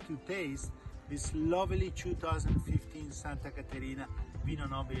chance to taste this lovely 2015 Santa Caterina Vino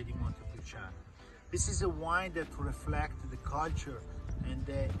Nobile di Montepulciano. This is a wine that reflects the culture and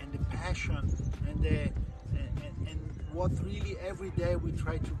the passion and what really every day we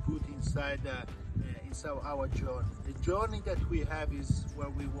try to put inside our journey. The journey that we have is where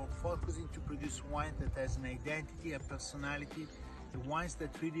we were focusing to produce wine that has an identity, a personality, the wines that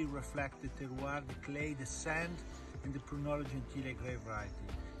really reflect the terroir, the clay, the sand, and the Brunello Gentile grape variety.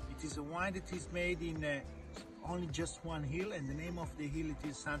 It is a wine that is made in only just one hill, and the name of the hill it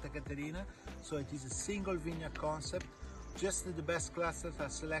is Santa Caterina, so it is a single vineyard concept. Just the best clusters are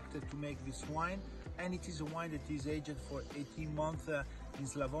selected to make this wine, and it is a wine that is aged for 18 months in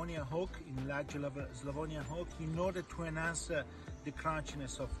Slavonian oak, in large Slavonian oak, in order to enhance the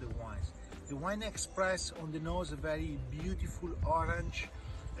crunchiness of the wines. The wine expresses on the nose a very beautiful orange,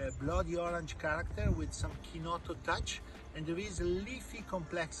 bloody orange character with some Chinotto touch, and there is a leafy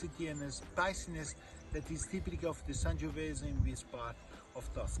complexity and a spiciness that is typical of the Sangiovese in this part of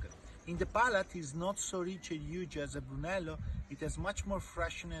Tuscany. In the palate, it is not so rich and huge as a Brunello. It has much more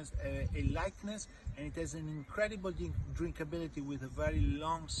freshness, a lightness, and it has an incredible drinkability with a very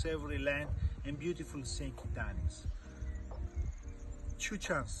long savory length and beautiful silky tannins. Two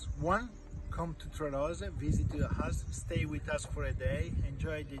chances. One, come to Trerose, visit us, stay with us for a day,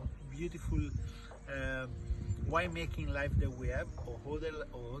 enjoy the beautiful winemaking life that we have, or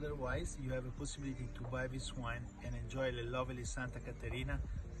otherwise you have a possibility to buy this wine and enjoy the lovely Santa Caterina,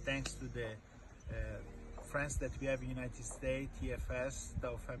 thanks to the friends that we have in the United States, TFS,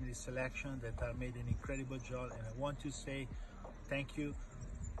 our family selection, that are made an incredible job. And I want to say thank you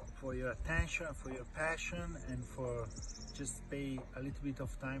for your attention, for your passion, and for just pay a little bit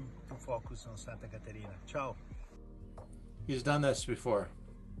of time to focus on Santa Caterina. Ciao. He's done this before.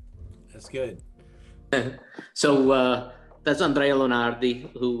 That's good. So that's Andrea Lonardi,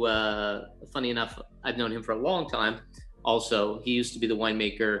 who, funny enough, I've known him for a long time. Also, he used to be the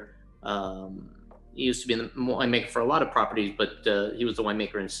winemaker. He used to be the winemaker for a lot of properties, but he was the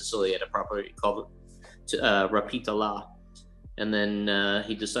winemaker in Sicily at a property called Rapita La. And then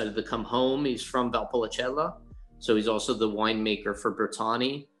he decided to come home. He's from Valpolicella, so he's also the winemaker for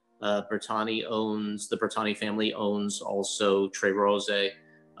Bertani. The Bertani family owns also Trerose,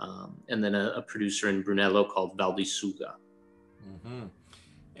 and then a producer in Brunello called Val di Suga. Mm-hmm.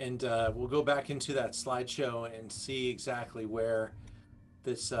 And we'll go back into that slideshow and see exactly where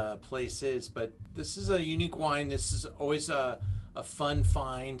this place is. But this is a unique wine. This is always a fun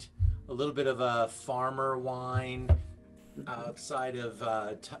find, a little bit of a farmer wine outside of,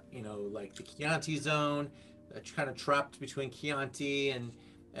 like the Chianti zone, kind of trapped between Chianti and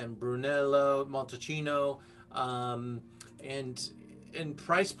Brunello, Montalcino. And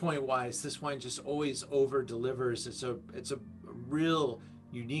price point wise, this wine just always over delivers. It's a real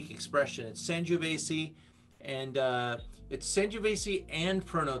unique expression. It's Sangiovese, and it's Sangiovese and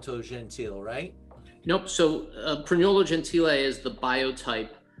Pronoto Gentile, right? Nope. So Brunello Gentile is the biotype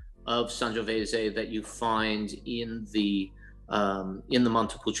of Sangiovese that you find in the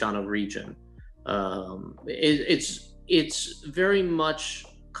Montepulciano region. It's very much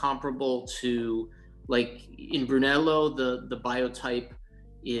comparable to, like in Brunello, the biotype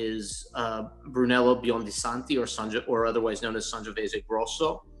is Brunello Biondisanti, or otherwise known as Sangiovese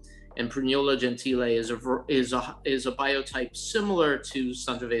Grosso, and Brunello Gentile is a biotype similar to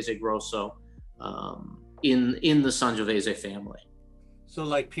Sangiovese Grosso in the Sangiovese family. So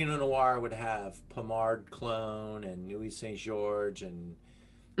like Pinot Noir would have Pommard clone and Nuit Saint George and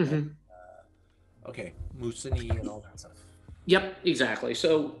Musigny and all that stuff. Yep, exactly.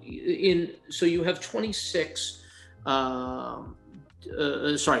 So you have 36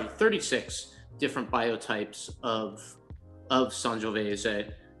 36 different biotypes of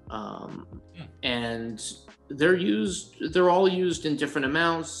Sangiovese, and they're all used in different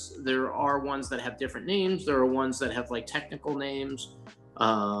amounts. There are ones that have different names. There are ones that have like technical names.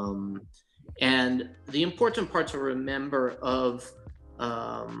 And the important part to remember of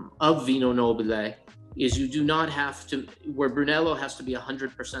of Vino Nobile is you do not have to, where Brunello has to be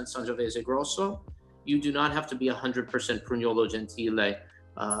 100% Sangiovese Grosso, you do not have to be 100% Prugnolo Gentile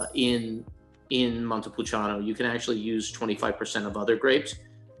in Montepulciano. You can actually use 25% of other grapes.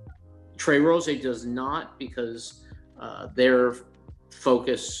 Trerose does not, because their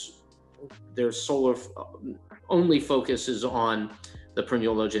only focus is on the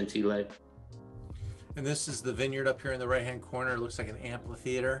Prugnolo Gentile. And this is the vineyard up here in the right-hand corner. It looks like an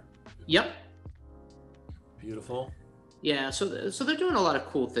amphitheater. Yep. Beautiful. Yeah, so they're doing a lot of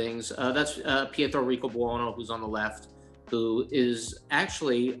cool things. That's Pietro Ricobuono, who's on the left, who is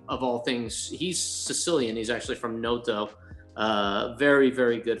actually, of all things, he's Sicilian. He's actually from Noto. Very,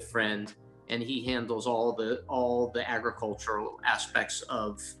 very good friend, and he handles all the agricultural aspects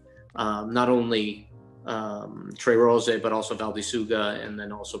of not only Trerose, but also Val di Suga, and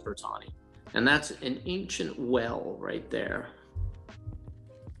then also Bertani. And that's an ancient well right there.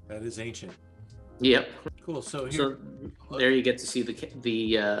 That is ancient. Yep. Cool. So there you get to see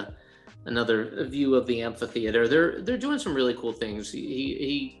the another view of the amphitheater. They're doing some really cool things.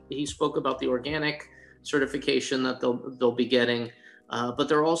 He spoke about the organic certification that they'll be getting, but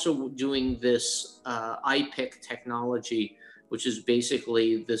they're also doing this IPIC technology, which is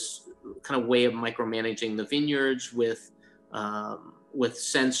basically this kind of way of micromanaging the vineyards with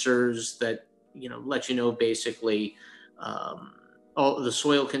sensors that let you know basically all the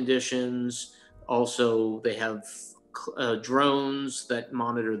soil conditions. Also, they have drones that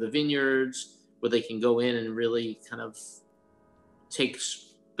monitor the vineyards, where they can go in and really kind of take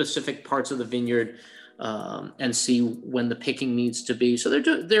specific parts of the vineyard and see when the picking needs to be. So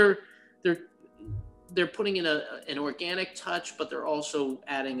they're putting in an organic touch, but they're also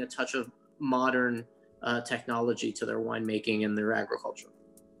adding a touch of modern technology to their winemaking and their agriculture.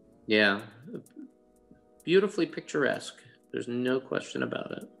 Yeah, beautifully picturesque. There's no question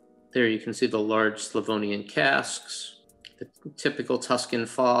about it. There you can see the large Slavonian casks, the typical Tuscan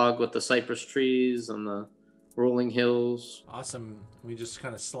fog with the cypress trees and the rolling hills. Awesome. We just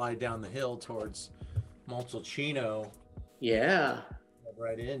kind of slide down the hill towards Montalcino. Yeah.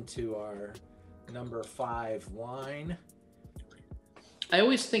 Right into our number 5 wine. I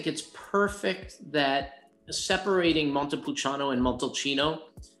always think it's perfect that separating Montepulciano and Montalcino,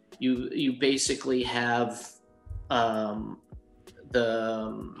 you basically have a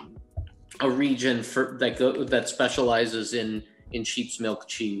region that specializes in sheep's milk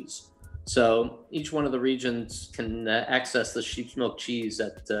cheese. So each one of the regions can access the sheep's milk cheese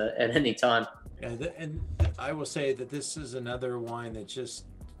at any time. And I will say that this is another wine that just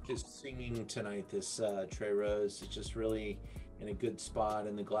is singing tonight. This Trerose is just really in a good spot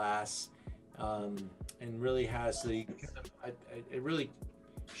in the glass, and really has it really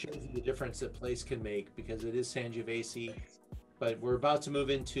shows you the difference that place can make, because it is Sangiovese. But we're about to move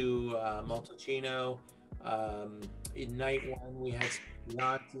into Montalcino. In night one, we had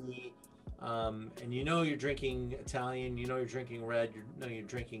Chianti, and you're drinking Italian, you're drinking red, you're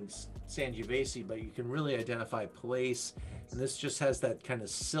drinking Sangiovese, but you can really identify place. And this just has that kind of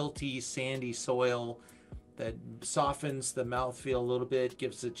silty, sandy soil that softens the mouthfeel a little bit,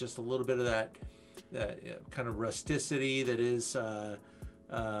 gives it just a little bit of that kind of rusticity that is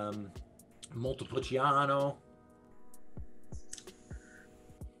Montepulciano.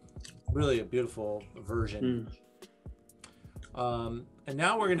 Really a beautiful version. And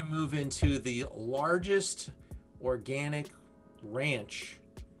now we're going to move into the largest organic ranch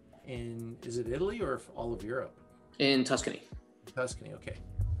is it Italy or all of Europe? In Tuscany. Tuscany, okay.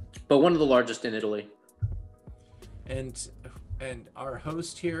 But one of the largest in Italy. And our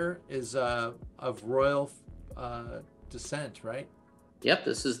host here is of royal descent, right? Yep,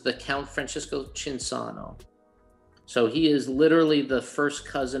 this is the Count Francesco Cinzano. So he is literally the first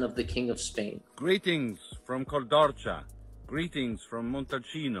cousin of the King of Spain. Greetings from Coldorcia. Greetings from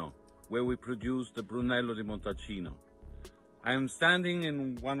Montalcino, where we produce the Brunello di Montalcino. I am standing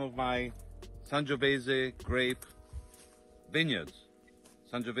in one of my Sangiovese grape vineyards.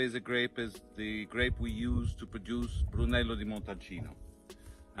 Sangiovese grape is the grape we use to produce Brunello di Montalcino.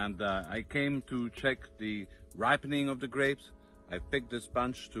 And I came to check the ripening of the grapes. I picked this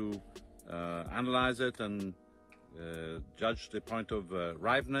bunch to analyze it and judge the point of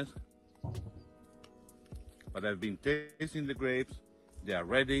ripeness. But I've been tasting the grapes. They are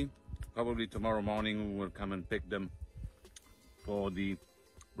ready. Probably tomorrow morning we will come and pick them for the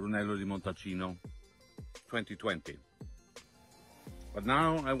Brunello di Montalcino 2020. But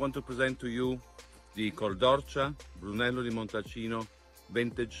now I want to present to you the Coldorcia Brunello di Montalcino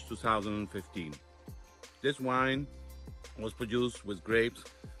Vintage 2015. This wine was produced with grapes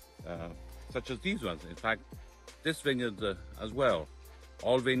such as these ones. In fact, this vineyard as well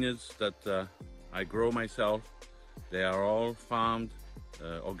all vineyards that I grow myself. They are all farmed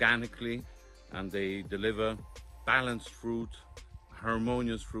organically, and they deliver balanced fruit,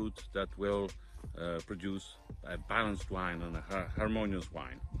 harmonious fruit that will produce a balanced wine and a harmonious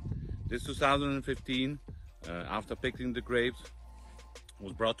wine. This 2015, after picking the grapes,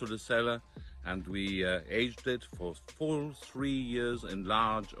 was brought to the cellar, and we aged it for full 3 years in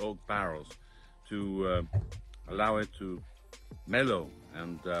large oak barrels to allow it to mellow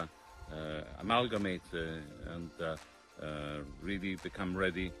and amalgamate and really become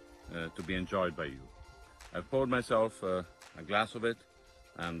ready to be enjoyed by you. I poured myself a glass of it,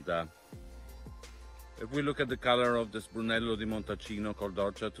 and if we look at the color of this Brunello di Montalcino Col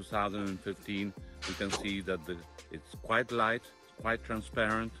d'Orcia 2015, we can see that it's quite light, quite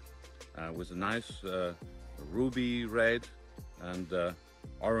transparent, with a nice ruby red and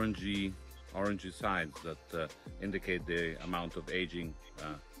orangey sides that indicate the amount of aging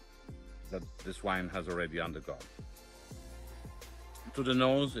that this wine has already undergone. To the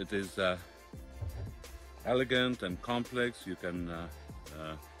nose, it is elegant and complex. You can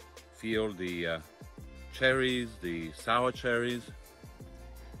feel the cherries, the sour cherries,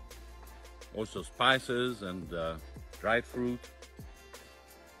 also spices and dried fruit.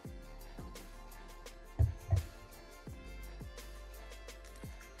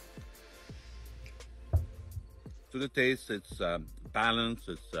 To the taste, it's balanced,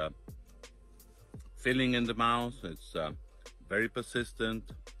 it's filling in the mouth, it's very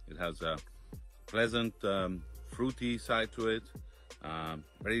persistent, it has a pleasant fruity side to it,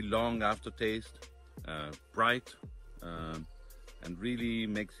 very long aftertaste, bright, and really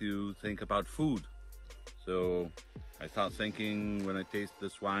makes you think about food. So I start thinking when I taste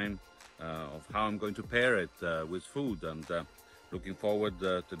this wine of how I'm going to pair it with food, and looking forward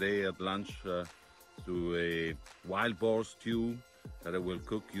today at lunch to a wild boar stew that I will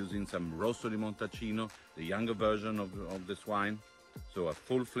cook using some rosso di Montalcino, the younger version of this wine. So a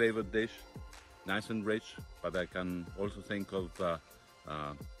full flavored dish, nice and rich, but I can also think of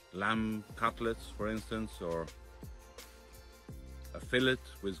lamb cutlets, for instance, or a fillet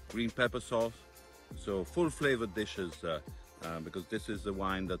with green pepper sauce. So full flavored dishes, because this is a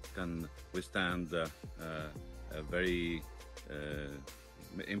wine that can withstand a very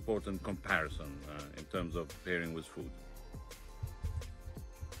important comparison in terms of pairing with food.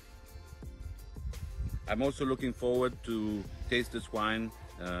 I'm also looking forward to taste this wine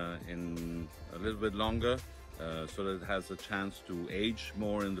in a little bit longer, so that it has a chance to age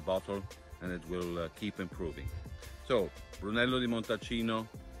more in the bottle, and it will keep improving. So, Brunello di Montalcino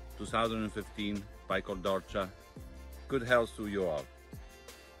 2015 by Col d'Orcia. Good health to you all.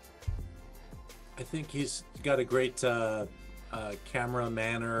 I think he's got a great camera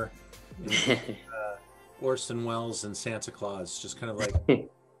manner, Orson Welles and Santa Claus, just kind of like a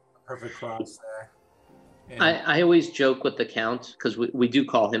perfect cross there. And I always joke with the Count, because we do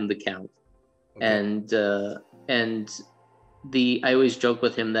call him the Count, okay. and I always joke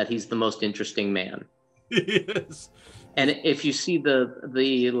with him that he's the most interesting man. Yes. And if you see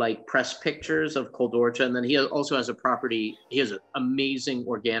the like press pictures of Col d'Orcia, and then he also has a property. He has an amazing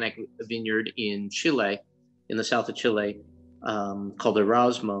organic vineyard in Chile, in the south of Chile, called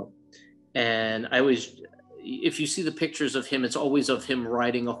Erasmo. And I always, if you see the pictures of him, it's always of him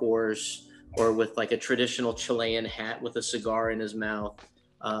riding a horse or with like a traditional Chilean hat with a cigar in his mouth.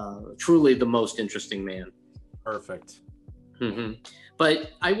 Truly the most interesting man. Perfect. Mm-hmm.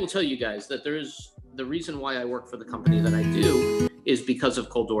 But I will tell you guys that the reason why I work for the company that I do is because of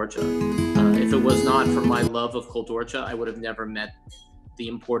Col d'Orcia. If it was not for my love of Col d'Orcia, I would have never met the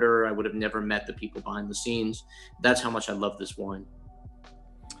importer. I would have never met the people behind the scenes. That's how much I love this wine.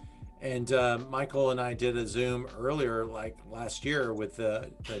 And Michael and I did a Zoom earlier, like last year, with the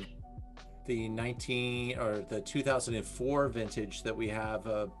 2004 vintage that we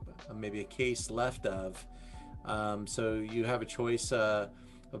have maybe a case left of. So you have a choice of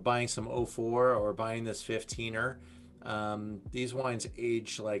buying some 04 or buying this 15er. These wines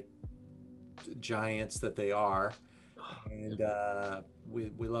age like giants that they are, and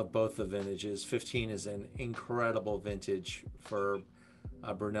we love both the vintages. 15 is an incredible vintage for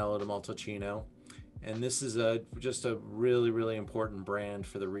Brunello di Montalcino, and this is just a really important brand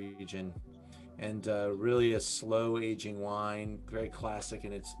for the region, and really a slow aging wine, very classic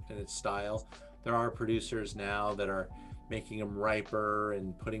in its style. There are producers now that are making them riper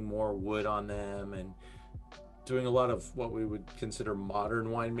and putting more wood on them and doing a lot of what we would consider modern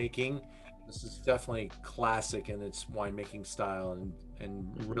winemaking. This is definitely classic in its winemaking style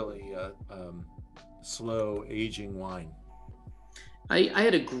and really slow aging wine. I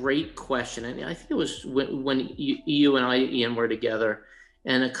had a great question, and I think it was when you and I, Ian, were together,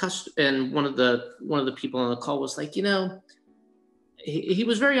 And and one of the people on the call was like, you know, he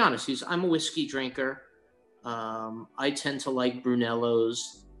was very honest. I'm a whiskey drinker. I tend to like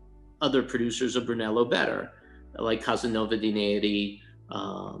Brunello's, other producers of Brunello better. I like Casanova di Neri,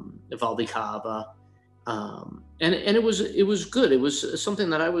 Val di Cava. And it was good. It was something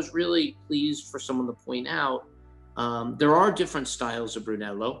that I was really pleased for someone to point out. There are different styles of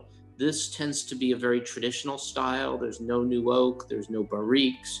Brunello. This tends to be a very traditional style. There's no new oak. There's no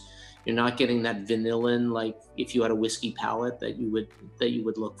barriques. You're not getting that vanillin like if you had a whiskey palate that you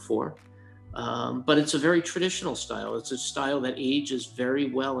would look for. But it's a very traditional style. It's a style that ages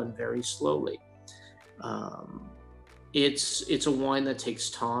very well and very slowly. It's a wine that takes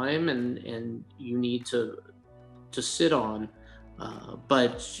time and you need to sit on,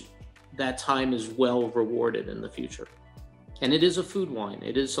 but that time is well rewarded in the future. And it is a food wine.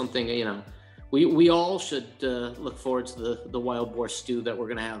 It is something, you know, we all should look forward to the wild boar stew that we're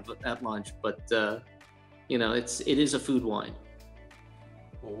going to have at lunch. But you know, it is a food wine.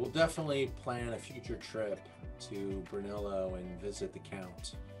 Well, we'll definitely plan a future trip to Brunello and visit the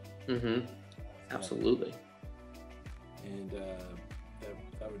Count. Mm-hmm. Absolutely. And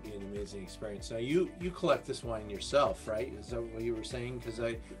that would be an amazing experience. Now, you collect this wine yourself, right? Is that what you were saying? Because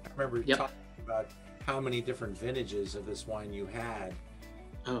I remember talking about how many different vintages of this wine you had.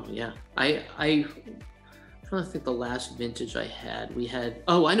 Oh yeah, I'm trying to think the last vintage I had.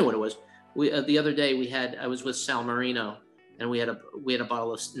 Oh, I know what it was. The other day I was with Sal Marino, and we had a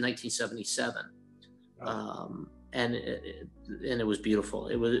bottle of 1977, and it was beautiful.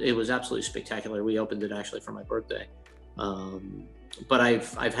 It was absolutely spectacular. We opened it actually for my birthday. But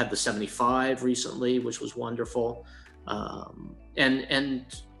I've had the 75 recently, which was wonderful. And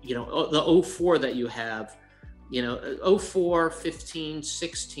you know, the 04 that you have, you know, 04, 15,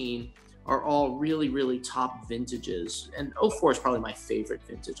 16 are all really, really top vintages. And 04 is probably my favorite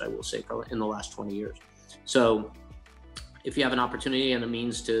vintage, I will say, probably in the last 20 years. So if you have an opportunity and a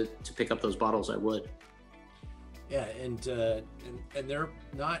means to pick up those bottles, I would. Yeah, and they're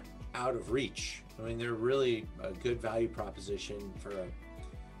not out of reach. I mean, they're really a good value proposition for a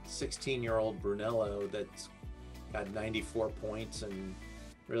 16-year-old Brunello that's got 94 points and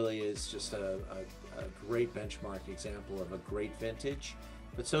really is just a great benchmark example of a great vintage.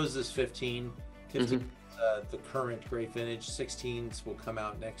 But so is this 15. 15 is the current great vintage. 16s will come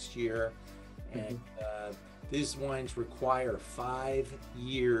out next year. And these wines require 5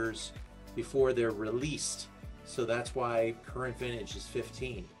 years before they're released. So that's why current vintage is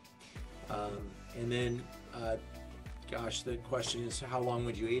 15. And then, gosh, the question is, how long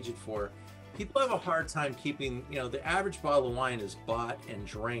would you age it for? People have a hard time keeping, you know, the average bottle of wine is bought and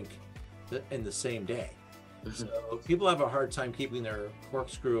drank in the same day. So people have a hard time keeping their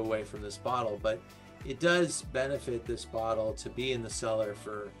corkscrew away from this bottle, but it does benefit this bottle to be in the cellar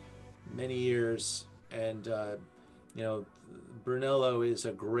for many years. And, you know, Brunello is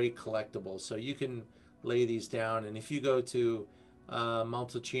a great collectible. So you can lay these down. And if you go to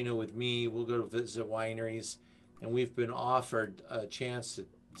Montalcino with me, we'll go to visit wineries, and we've been offered a chance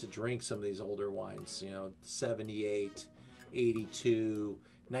to drink some of these older wines, you know, 78, 82,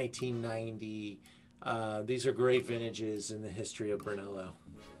 1990. These are great vintages in the history of Brunello.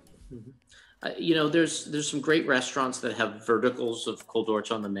 You know, there's some great restaurants that have verticals of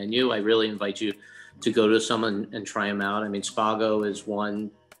Coldorch on the menu. I really invite you to go to some and try them out. I mean, Spago is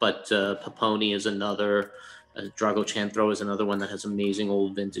one, but Paponi is another. Drago Centro is another one that has amazing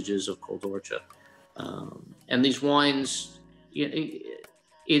old vintages of Coldorcha. And these wines,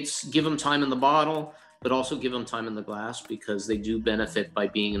 it's give them time in the bottle, but also give them time in the glass, because they do benefit by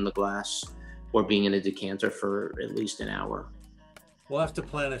being in the glass or being in a decanter for at least an hour. We'll have to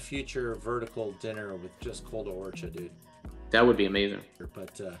plan a future vertical dinner with just Coldorcha, dude. That would be amazing.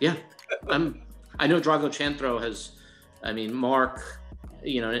 But yeah, I know Drago Centro has, I mean, Mark,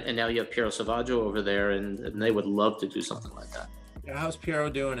 you know, and now you have Piero Savaggio over there, and they would love to do something like that. Yeah, how's Piero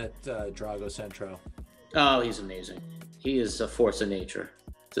doing at Drago Centro? Oh, he's amazing. He is a force of nature,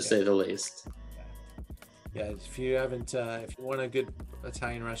 to say the least. Yeah, if you haven't, if you want a good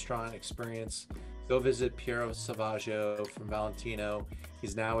Italian restaurant experience, go visit Piero Savaggio from Valentino.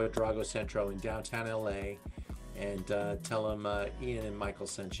 He's now at Drago Centro in downtown LA, and tell him Ian and Michael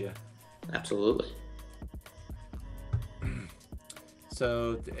sent you. Absolutely.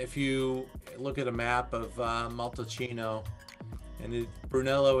 So if you look at a map of Montalcino, and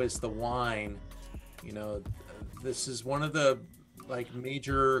Brunello is the wine, you know, this is one of the like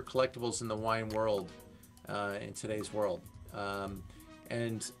major collectibles in the wine world, in today's world.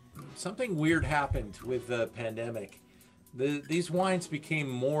 And something weird happened with the pandemic. These wines became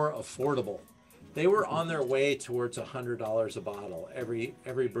more affordable. they were on their way towards $100 a bottle. Every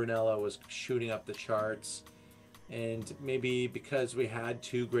Brunello was shooting up the charts, and maybe because we had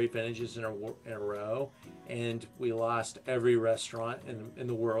 2 great vintages in a row, and we lost every restaurant in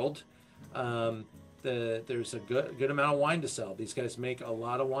the world. There's a good amount of wine to sell. These guys make a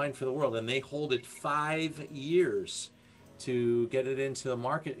lot of wine for the world, and they hold it 5 years to get it into the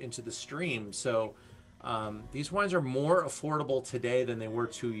market, into the stream. So these wines are more affordable today than they were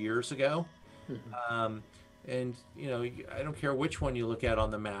 2 years ago. And you know, I don't care which one you look at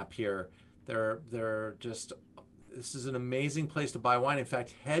on the map here. They're just, this is an amazing place to buy wine. In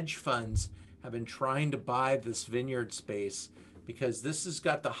fact, hedge funds have been trying to buy this vineyard space because this has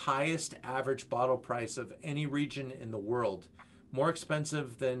got the highest average bottle price of any region in the world. More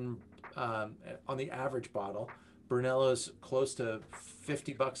expensive than on the average bottle. Brunello's close to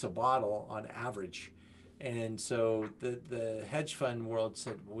 $50 a bottle on average. And so the hedge fund world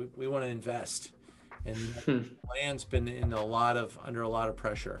said, we want to invest. And the land's been under a lot of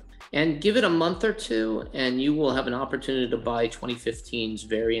pressure. And give it a month or two, and you will have an opportunity to buy 2015s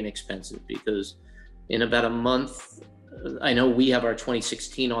very inexpensive, because in about a month, I know we have our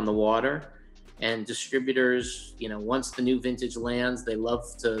 2016 on the water, and distributors, you know, once the new vintage lands, they love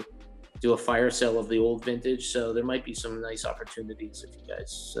to do a fire sale of the old vintage. So there might be some nice opportunities if you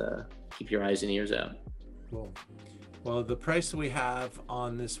guys keep your eyes and ears out. Cool. Well, the price that we have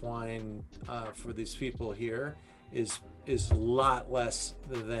on this wine for these people here is a lot less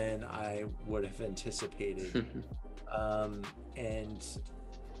than I would have anticipated. And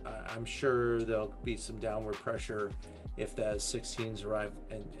I'm sure there'll be some downward pressure if the 16s arrive.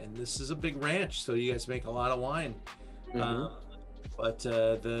 And this is a big ranch, so you guys make a lot of wine. But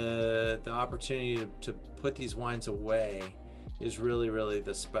the opportunity to put these wines away is really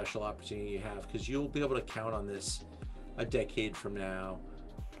the special opportunity you have, because you'll be able to count on this a decade from now,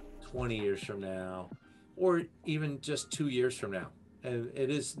 20 years from now, or even just 2 years from now. And it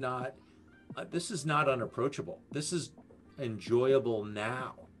is not, this is not unapproachable. This is enjoyable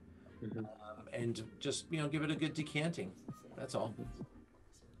now. And just, you know, give it a good decanting. That's all.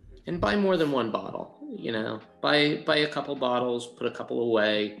 And buy more than one bottle, you know, buy a couple bottles, put a couple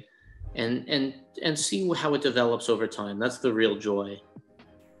away, and see how it develops over time. That's the real joy.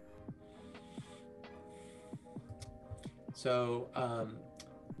 So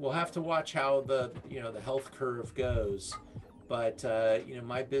we'll have to watch how the health curve goes. But you know,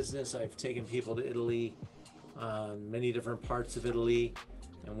 my business, I've taken people to Italy, many different parts of Italy,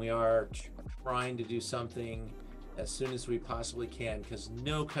 and we are trying to do something as soon as we possibly can, because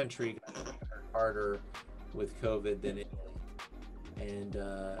no country got harder with COVID than Italy. And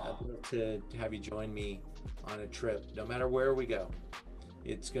I'd love to have you join me on a trip, no matter where we go.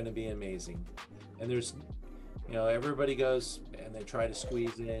 It's going to be amazing. And there's, you know, everybody goes and they try to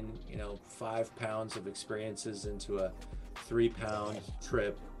squeeze in, you know, 5 pounds of experiences into a 3-pound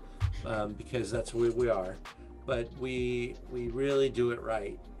trip, because that's where we are. But we really do it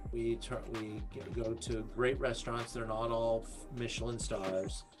right. We go to great restaurants. They're not all Michelin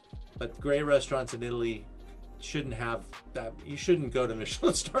stars, but great restaurants in Italy shouldn't have that. You shouldn't go to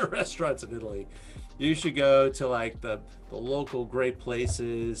Michelin star restaurants in Italy. You should go to like the local great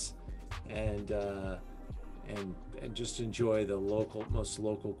places and just enjoy the most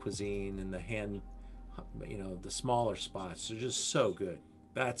local cuisine and the smaller spots. They're just so good.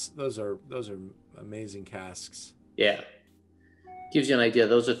 Those are amazing casks. Yeah. Gives you an idea.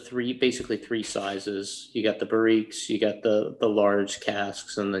 Those are basically three sizes. You got the barriques, you got the large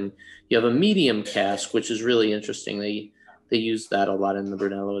casks, and then you have a medium cask, which is really interesting. They use that a lot in the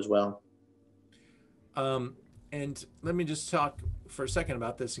Brunello as well. And let me just talk for a second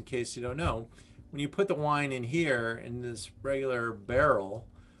about this in case you don't know. When you put the wine in here in this regular barrel,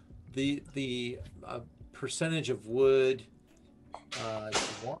 the percentage of wood,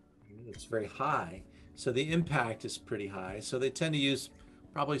 it's very high. So the impact is pretty high. So they tend to use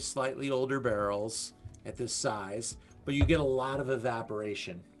probably slightly older barrels at this size, but you get a lot of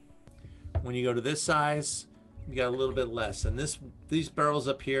evaporation. When you go to this size, you got a little bit less. And these barrels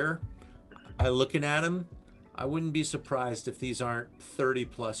up here, looking at them, I wouldn't be surprised if these aren't 30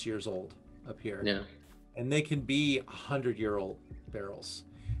 plus years old up here. Yeah. And they can be 100-year-old barrels.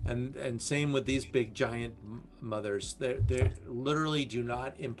 And same with these big giant mothers. They literally do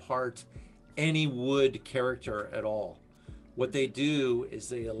not impart any wood character at all. What they do is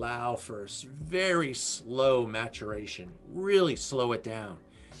they allow for very slow maturation, really slow it down.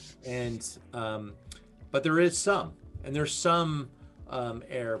 And but there is some, and there's some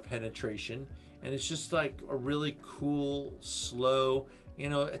air penetration, and it's just like a really cool, slow, you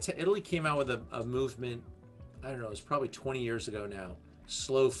know, Italy came out with a movement, I don't know, it's probably 20 years ago now,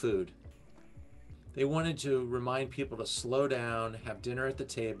 slow food. they wanted to remind people to slow down, have dinner at the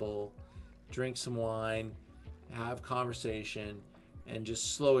table, drink some wine, have conversation, and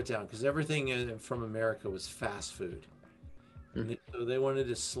just slow it down, because everything from America was fast food. So they wanted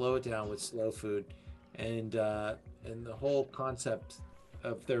to slow it down with slow food, and the whole concept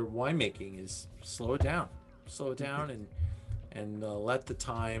of their winemaking is slow it down, and let the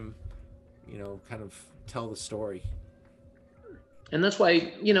time, kind of tell the story. And that's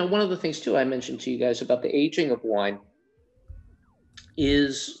why, one of the things too I mentioned to you guys about the aging of wine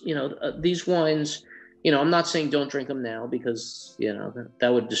is, these wines, I'm not saying don't drink them now, because, that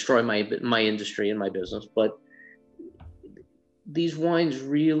would destroy my industry and my business, but these wines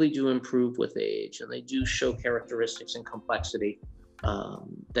really do improve with age, and they do show characteristics and complexity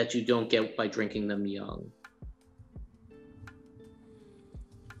that you don't get by drinking them young.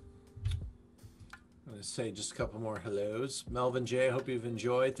 I'm going to say just a couple more hellos. Melvin J, I hope you've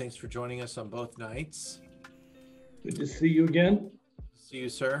enjoyed. Thanks for joining us on both nights. Good to see you again. See you,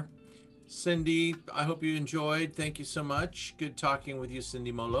 sir. Cindy, I hope you enjoyed. Thank you so much. Good talking with you,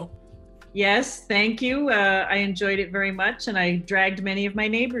 Cindy Molo. Yes, thank you. I enjoyed it very much, and I dragged many of my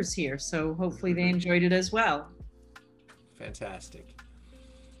neighbors here, so hopefully they enjoyed it as well. Fantastic.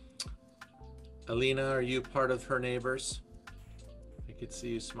 Alina, are you part of her neighbors? I could see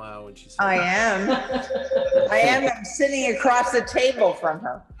you smile when she said I that. am. I am. I'm sitting across the table from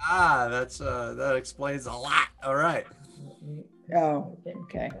her. Ah, that explains a lot. All right. Oh,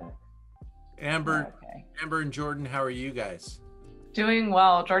 okay. Amber and Jordan, how are you guys? Doing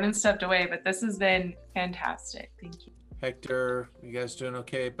well. Jordan stepped away, but this has been fantastic. Thank you. Hector, you guys doing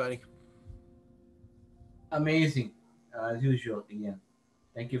okay, buddy? Amazing, as usual. Again,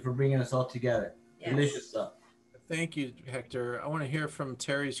 thank you for bringing us all together. Yes. Delicious stuff. Thank you, Hector. I want to hear from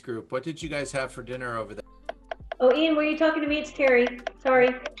Terry's group. What did you guys have for dinner over there? Oh, Ian, were you talking to me? It's Terry.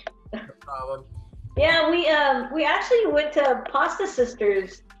 Sorry. No problem. Yeah, we actually went to Pasta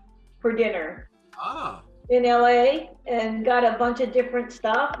Sisters for dinner. Ah. In LA, and got a bunch of different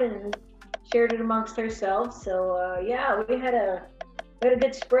stuff and shared it amongst ourselves. So yeah, we had a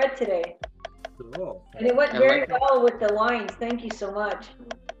good spread today. Cool. And it went very well with the wines. Thank you so much.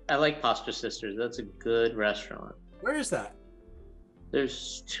 I like Pasta Sisters. That's a good restaurant. Where is that?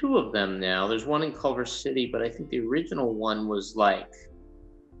 There's two of them now. There's one in Culver City, but I think the original one was like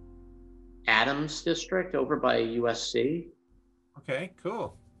Adams District over by USC. Okay,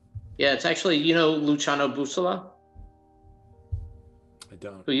 cool. Yeah, it's actually, Luciano Bussola? I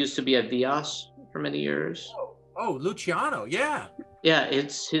don't. Who used to be at Vias for many years. Oh, Luciano, yeah. Yeah,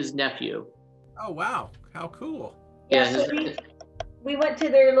 it's his nephew. Oh, wow. How cool. Yeah, so we went to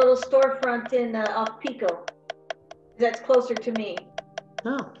their little storefront in off Pico. That's closer to me.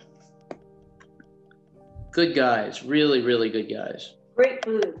 Oh. Good guys. Really, really good guys. Great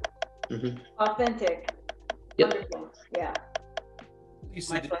food. Mm-hmm. Authentic. Yep. Wonderful. Yeah.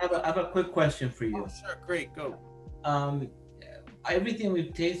 Mike, I have a quick question for you. Oh, sure, great, go. Everything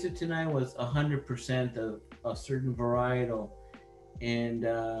we've tasted tonight was 100% of a certain varietal, and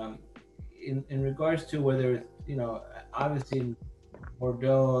in regards to whether it's, obviously in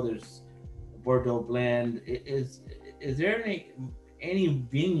Bordeaux, there's a Bordeaux blend. Is there any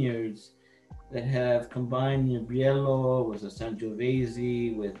vineyards that have combined Nebbiolo with a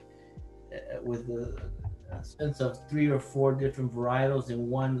Sangiovese with a sense of 3 or 4 different varietals in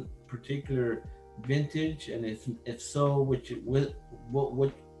one particular vintage, and if so,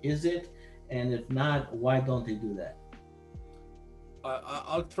 what is it, and if not, why don't they do that?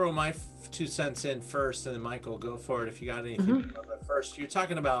 I'll throw my 2 cents in first, and then Michael, go for it if you got anything. But first, you're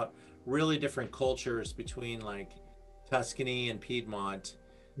talking about really different cultures between like Tuscany and Piedmont.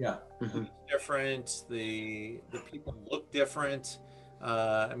 Yeah. Different. The people look different.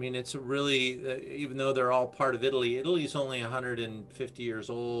 I mean, it's really, even though they're all part of Italy, Italy's only 150 years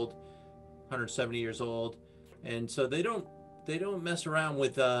old, 170 years old. And so they don't mess around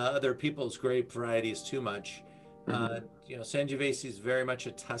with other people's grape varieties too much. Sangiovese is very much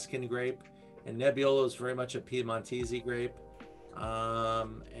a Tuscan grape, and Nebbiolo is very much a Piedmontese grape.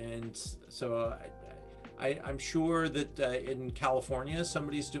 And so I'm sure that in California,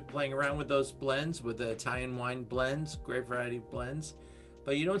 somebody's playing around with those blends, with the Italian wine blends, grape variety blends,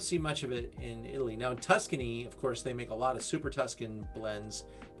 but you don't see much of it in Italy. Now in Tuscany, of course, they make a lot of super Tuscan blends,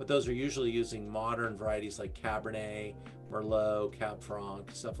 but those are usually using modern varieties like Cabernet, Merlot, Cab Franc,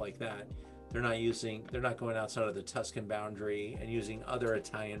 stuff like that. They're not going outside of the Tuscan boundary and using other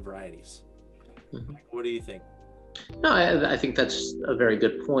Italian varieties. What do you think? No, I think that's a very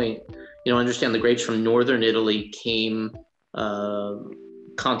good point. Understand the grapes from northern Italy came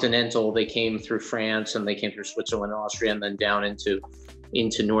continental. They came through France, and they came through Switzerland, Austria, and then down into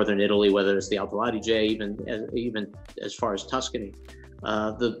into northern Italy, whether it's the Alto Adige, even as far as Tuscany.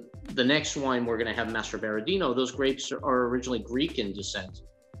 The next wine we're going to have, Mastroberardino. Those grapes are originally Greek in descent,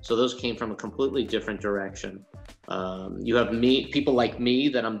 so those came from a completely different direction. You have people like me,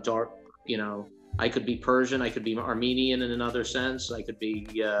 that I'm dark. You know, I could be Persian, I could be Armenian in another sense, I could be,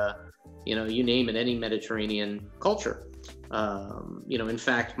 you know, you name it, any Mediterranean culture. You know, in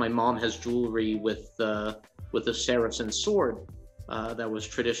fact, my mom has jewelry with a Saracen sword. That was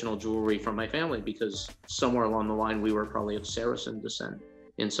traditional jewelry from my family, because somewhere along the line we were probably of Saracen descent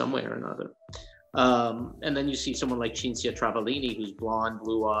in some way or another. And then you see someone like Cinzia Travaglini, who's blonde,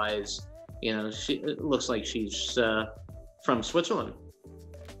 blue eyes. You know, it looks like she's from Switzerland.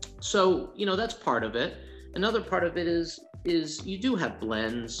 So, you know, that's part of it. Another part of it is you do have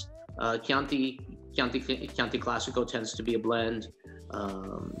blends. Chianti Classico tends to be a blend.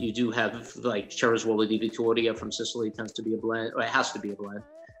 You do have like Ceresole di Vittoria from Sicily tends to be a blend, or it has to be a blend.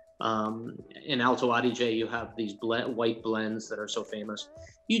 In Alto Adige, you have these white blends that are so famous.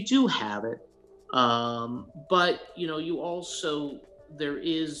 You do have it, but you know, you also, there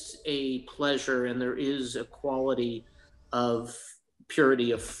is a pleasure and there is a quality of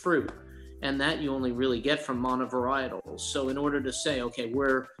purity of fruit, and that you only really get from monovarietals. So in order to say, okay,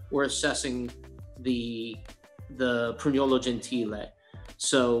 we're assessing the Prugnolo Gentile,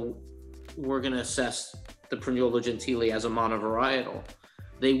 so we're going to assess the Prugnolo Gentile as a monovarietal.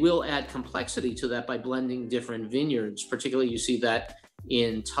 They will add complexity to that by blending different vineyards. Particularly, you see that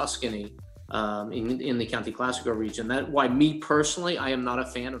in Tuscany, in the Chianti Classico region. That's why, me personally, I am not a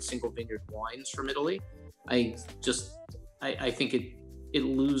fan of single vineyard wines from Italy. I think it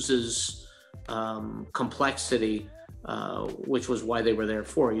loses complexity, which was why they were there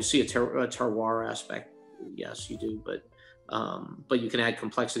for. You see a terroir aspect, yes, you do, but you can add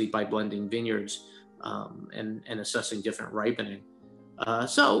complexity by blending vineyards and assessing different ripening.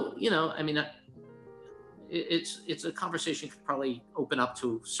 So, you know, I mean, it's a conversation could probably open up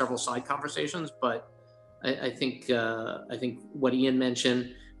to several side conversations, but I think what Ian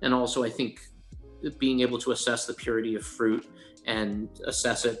mentioned, and also I think being able to assess the purity of fruit and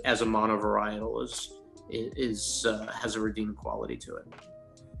assess it as a monovarietal has a redeemed quality to it.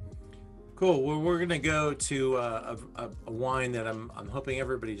 Cool. Well, we're gonna go to a wine that I'm hoping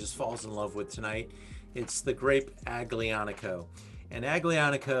everybody just falls in love with tonight. It's the grape Aglianico. And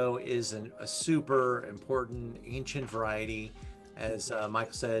Aglianico is a super important ancient variety. As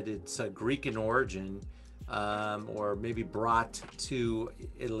Michael said, it's Greek in origin, or maybe brought to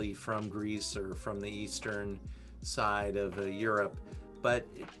Italy from Greece or from the eastern side of Europe. But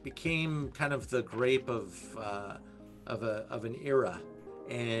it became kind of the grape of an era,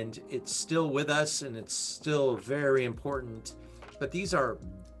 and it's still with us, and it's still very important. But these are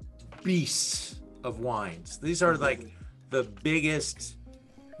beasts of wines. These are like the biggest,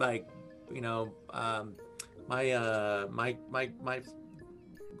 like, you know, my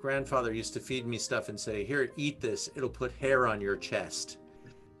grandfather used to feed me stuff and say, "Here, eat this. It'll put hair on your chest."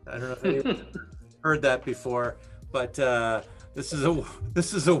 I don't know if anyone's heard that before, but this is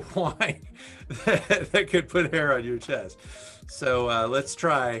a wine that could put hair on your chest. So let's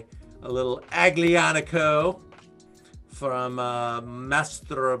try a little Aglianico from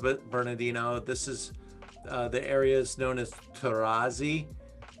Mastroberardino. This is the area is known as Trerose,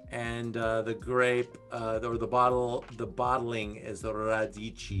 and the grape or the bottling is the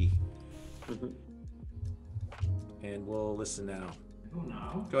Radici. And we'll listen now.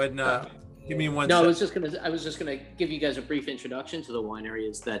 Go ahead and give me one. No, I was just gonna give you guys a brief introduction to the winery.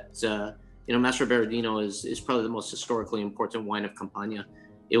 Is that you know, Mastroberardino is probably the most historically important wine of Campania.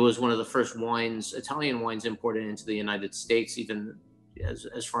 It was one of the first Italian wines imported into the United States, even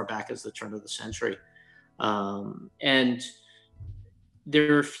as far back as the turn of the century. And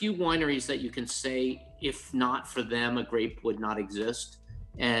there are a few wineries that you can say, if not for them, a grape would not exist.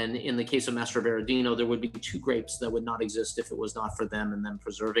 And in the case of Mastroberardino, there would be two grapes that would not exist if it was not for them and them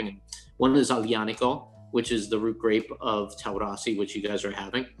preserving them. One is Aglianico, which is the root grape of Taurasi, which you guys are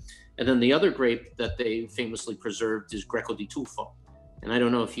having. And then the other grape that they famously preserved is Greco di Tufo. And I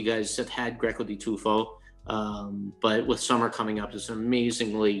don't know if you guys have had Greco di Tufo, but with summer coming up, it's an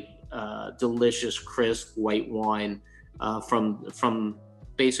amazingly delicious, crisp white wine from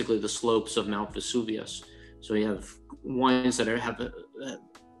basically the slopes of Mount Vesuvius. So you have wines that have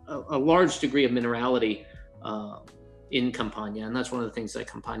a large degree of minerality in Campania, and that's one of the things that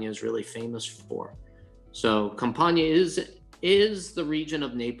Campania is really famous for. So Campania is the region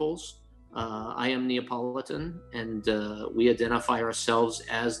of Naples. I am Neapolitan, and we identify ourselves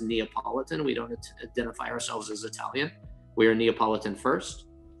as Neapolitan. We don't identify ourselves as Italian. We are Neapolitan first.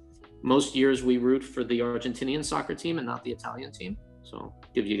 Most years we root for the Argentinian soccer team and not the Italian team. So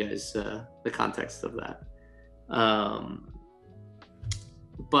give you guys the context of that.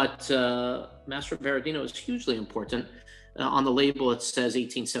 But Mastroberardino is hugely important. On the label, it says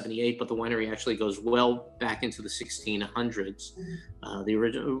 1878, but the winery actually goes well back into the 1600s. The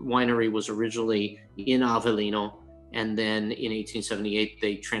original winery was originally in Avellino, and then in 1878,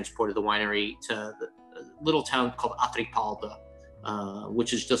 they transported the winery to a little town called Atripalda,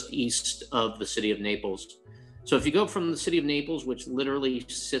 which is just east of the city of Naples. So if you go from the city of Naples, which literally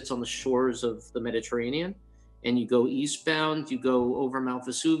sits on the shores of the Mediterranean, and you go eastbound, you go over Mount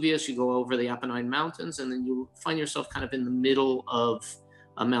Vesuvius, you go over the Apennine Mountains, and then you find yourself kind of in the middle of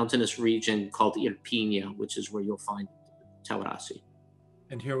a mountainous region called Irpinia, which is where you'll find Taurasi.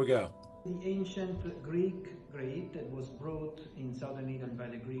 And here we go. The ancient Greek grape that was brought in southern Italy by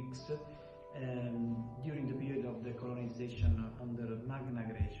the Greeks during the period of the colonization under Magna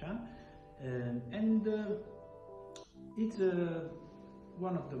Graecia. It's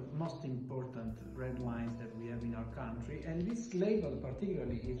one of the most important red wines that we have in our country, and this label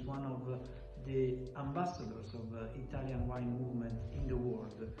particularly is one of the ambassadors of the Italian wine movement in the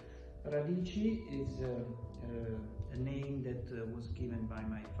world. Radici is a name that was given by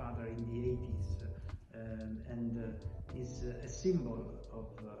my father in the 80s and is a symbol of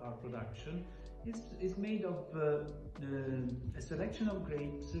our production. It's made of a selection of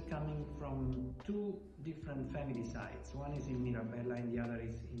grapes coming from two different family sites. One is in Mirabella and the other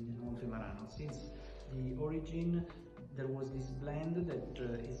is in Montemarano. Since the origin, there was this blend that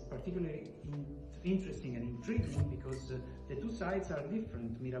is particularly interesting and intriguing because the two sites are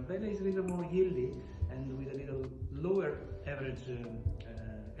different. Mirabella is a little more hilly and with a little lower average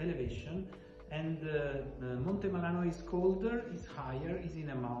elevation, and Montemarano is colder, is higher, is in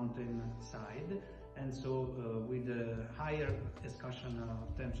a mountain side, and so with a higher escalation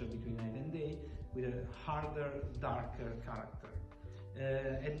of temperature between night and day, with a harder, darker character.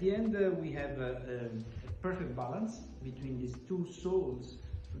 At the end, we have a perfect balance between these two souls,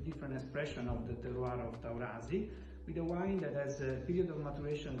 two different expressions of the terroir of Taurasi, with a wine that has a period of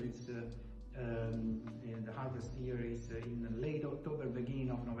maturation that's the harvest here is in late October, beginning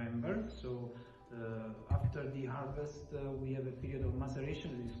of November. So after the harvest, we have a period of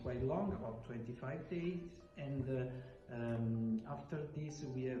maceration that is quite long, about 25 days. And after this,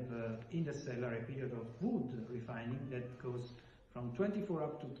 we have in the cellar a period of wood refining that goes from 24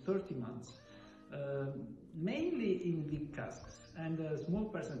 up to 30 months, mainly in big casks, and a small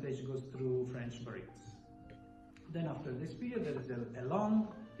percentage goes through French barriques. Then after this period, there is a long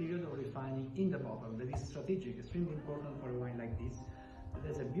period of refining in the bottle that is strategic, extremely important for a wine like this. It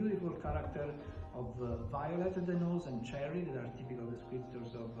has a beautiful character of violet at the nose and cherry that are typical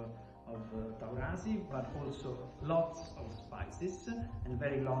descriptors of Taurasi, but also lots of spices and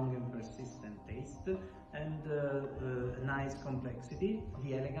very long and persistent taste, and a nice complexity,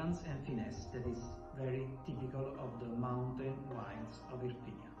 the elegance and finesse that is very typical of the mountain wines of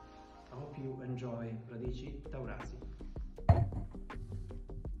Irpinia. I hope you enjoy Radici Taurasi.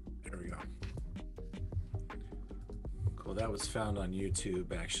 There we go. Cool, that was found on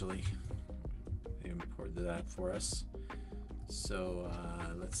YouTube actually. They imported that for us. So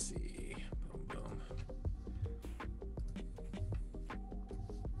let's see. Boom, boom.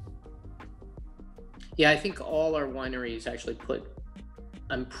 Yeah, I think all our wineries actually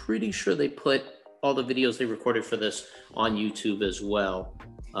I'm pretty sure they put all the videos they recorded for this on YouTube as well.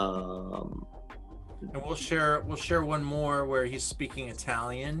 And we'll share one more where he's speaking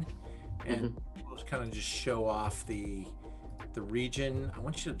Italian, and we'll kind of just show off the region. I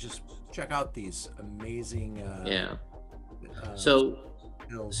want you to just check out these amazing So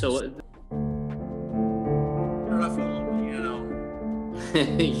so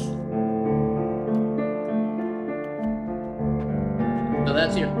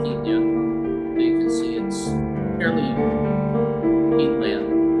that's Irpinia. You can see it's fairly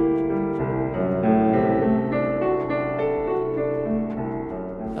peatland.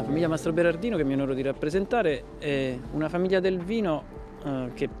 La famiglia Mastroberardino, che mi onoro di rappresentare, è una famiglia del vino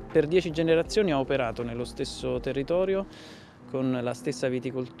che per 10 generazioni ha operato nello stesso territorio, con la stessa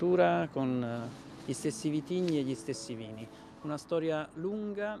viticoltura, con gli stessi vitigni e gli stessi vini. Una storia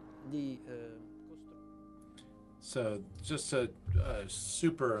lunga di So just a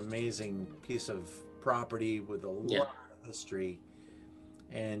super amazing piece of property with a lot of history.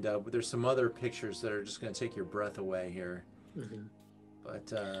 And there's some other pictures that are just going to take your breath away here.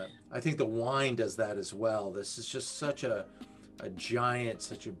 But I think the wine does that as well. This is just such a giant,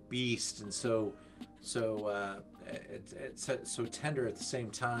 such a beast, and it's so tender at the same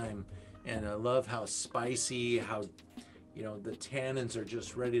time. And I love how spicy, how the tannins are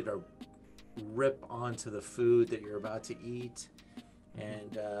just ready to rip onto the food that you're about to eat.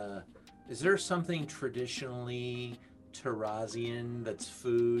 And is there something traditionally Terrazian that's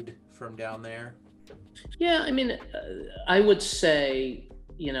food from down there? Yeah, I mean, I would say,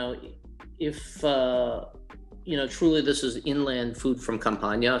 if, truly this is inland food from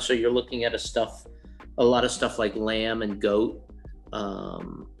Campania, so you're looking at a lot of stuff like lamb and goat.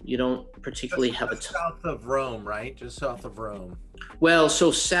 You don't particularly have south of Rome, right? Just south of Rome. Well,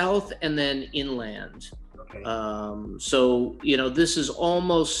 so south and then inland. Okay. So, this is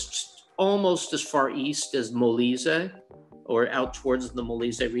almost as far east as Molise, or out towards the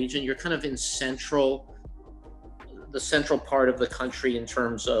Molise region. You're kind of in the central part of the country in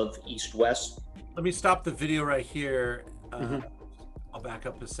terms of east-west. Let me stop the video right here. I'll back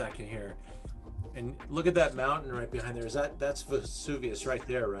up a second here. And look at that mountain right behind there. That's Vesuvius right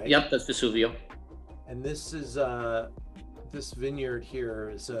there, right? Yep, that's Vesuvio. And this is this vineyard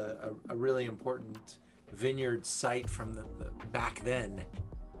here is a really important vineyard site from the back then.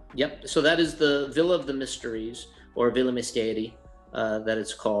 Yep. So that is the Villa of the Mysteries, or Villa Misteri, that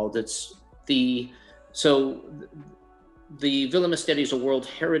it's called. The Villa Misteri is a World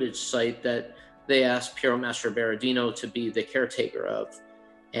Heritage Site that they asked Piero Mastroberardino to be the caretaker of.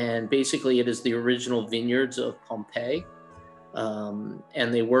 And basically it is the original vineyards of Pompeii.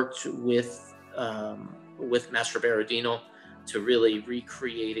 And they worked with Mastroberardino to really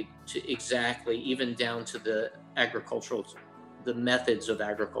recreate it to exactly, even down to the methods of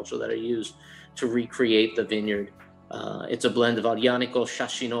agriculture that are used to recreate the vineyard. It's a blend of Aglianico,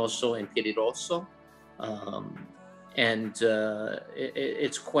 Sciascinoso, and Piedirosso.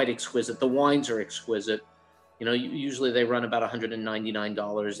 It's quite exquisite. The wines are exquisite. Usually they run about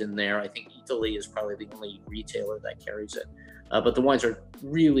 $199 in there. I think Italy is probably the only retailer that carries it. But the wines are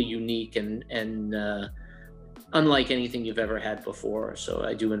really unique and unlike anything you've ever had before. So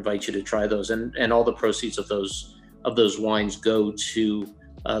I do invite you to try those. And all the proceeds of those wines go to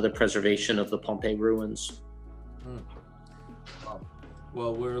the preservation of the Pompeii ruins.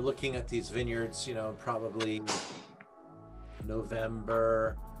 Well, we're looking at these vineyards, probably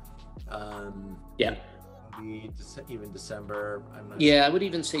November. Yeah. Maybe even December. I would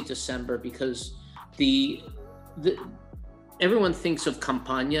even say December, because everyone thinks of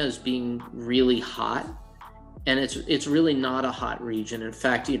Campania as being really hot, and it's really not a hot region. In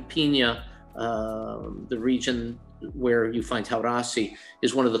fact, Pinna, the region where you find Taurasi,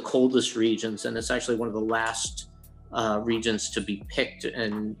 is one of the coldest regions, and it's actually one of the last regions to be picked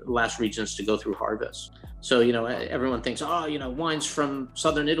and last regions to go through harvest. So, everyone thinks, wines from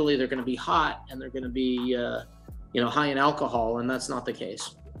southern Italy, they're going to be hot and they're going to be, high in alcohol, and that's not the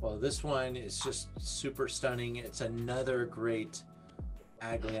case. Well, this one is just super stunning. It's another great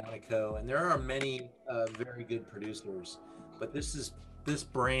Aglianico, and there are many very good producers, but this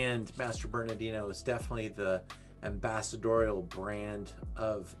brand, Mastroberardino, is definitely the ambassadorial brand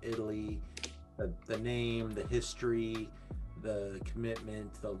of Italy. The name, the history, the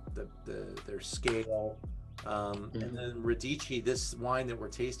commitment, their scale, and then Radici. This wine that we're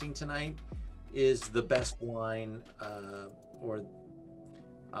tasting tonight is the best wine, or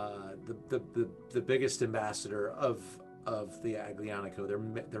the biggest ambassador of the Aglianico.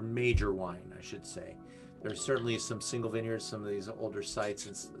 Their major wine, I should say. There's certainly some single vineyards, some of these older sites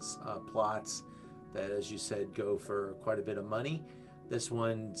and plots that, as you said, go for quite a bit of money. This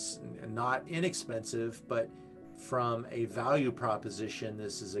one's not inexpensive, but from a value proposition,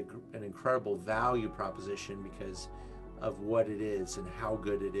 this is an incredible value proposition because of what it is and how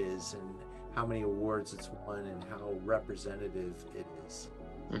good it is and how many awards it's won and how representative it is.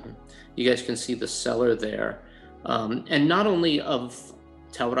 You guys can see the cellar there. And not only of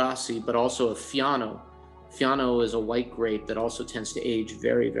Taurasi, but also of Fiano. Fiano is a white grape that also tends to age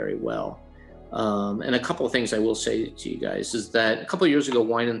very, very well. And a couple of things I will say to you guys is that a couple of years ago,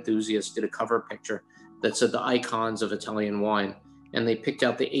 Wine Enthusiast did a cover picture that said the icons of Italian wine, and they picked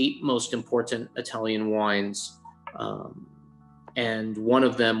out the 8 most important Italian wines, and one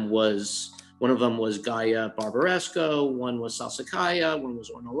of them was Gaia Barbaresco, one was Salsiccaia, one was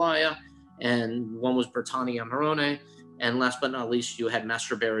Ornellaia, and one was Bertani Amarone, and last but not least, you had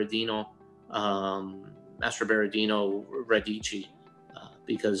Mastroberardino Radici.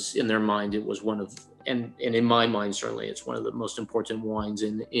 Because in their mind it was one of, and in my mind certainly, it's one of the most important wines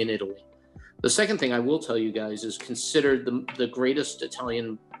in Italy. The second thing I will tell you guys is considered the greatest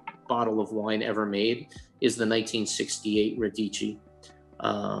Italian bottle of wine ever made is the 1968 Radici.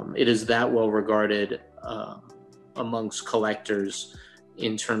 It is that well regarded amongst collectors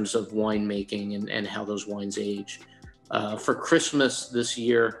in terms of winemaking and how those wines age. For Christmas this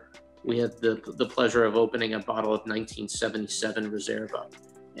year, we had the pleasure of opening a bottle of 1977 Reserva.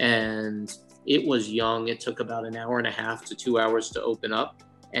 And It was young. It took about an hour and a half to 2 hours to open up,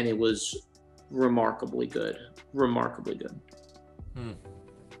 and it was remarkably good. Remarkably good. And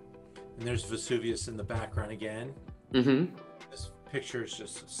there's Vesuvius in the background again. Mm-hmm. This picture is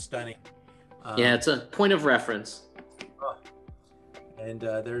just stunning. Yeah, it's a point of reference. And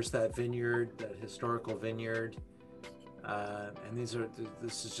there's that vineyard, that historical vineyard. And this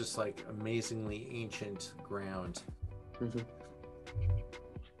is just like amazingly ancient ground. Mm-hmm.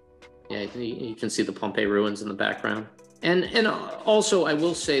 Yeah, you can see the Pompeii ruins in the background. And also, I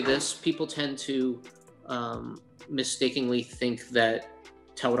will say this, people tend to mistakenly think that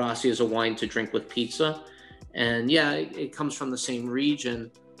Taurasi is a wine to drink with pizza. And yeah, it comes from the same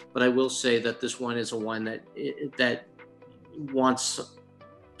region, but I will say that this wine is a wine that wants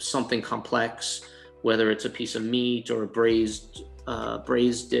something complex, whether it's a piece of meat or a braised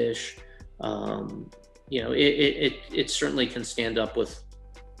dish. It certainly can stand up with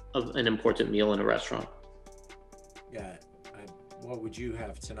an important meal in a restaurant. Yeah. What would you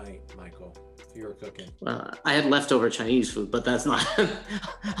have tonight, Michael, if you were cooking? I had leftover Chinese food, but that's not,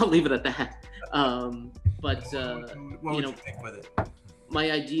 I'll leave it at that. What would you think with it?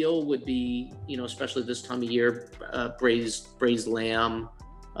 My ideal would be, especially this time of year, braised lamb,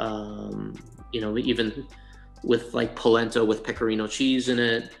 even with like polenta with pecorino cheese in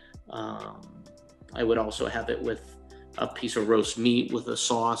it. I would also have it with a piece of roast meat with a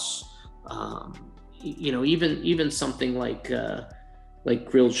sauce. Even something like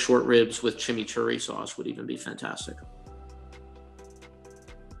grilled short ribs with chimichurri sauce would even be fantastic.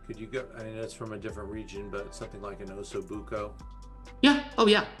 Could you go? I mean, that's from a different region, but something like an osso buco. Yeah. Oh,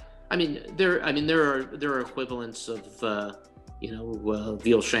 yeah. I mean, there are equivalents of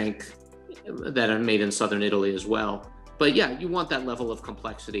veal shank that are made in southern Italy as well. But yeah, you want that level of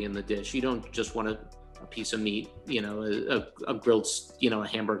complexity in the dish. You don't just want a piece of meat, a grilled, a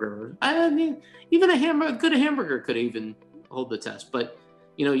hamburger. I mean, even a good hamburger could even hold the test. But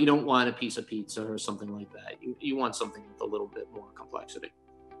you don't want a piece of pizza or something like that. You want something with a little bit more complexity.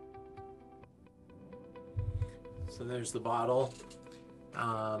 So there's the bottle,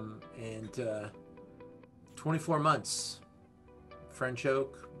 and 24 months, French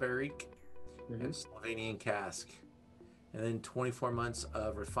oak barrique, and Slovenian cask, and then 24 months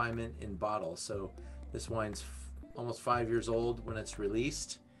of refinement in bottle. So this wine's almost 5 years old when it's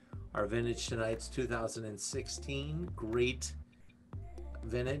released. Our vintage tonight's 2016, great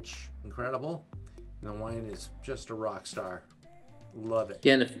vintage, incredible, and the wine is just a rock star. Love it.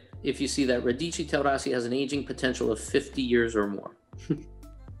 Yeah, and if you see that, Radici Taurasi has an aging potential of 50 years or more.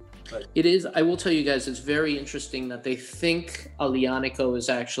 It is, I will tell you guys, it's very interesting that they think Aglianico is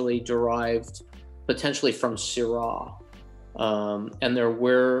actually derived potentially from Syrah. And there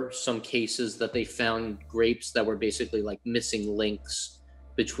were some cases that they found grapes that were basically like missing links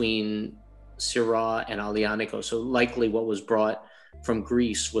between Syrah and Aglianico. So likely what was brought from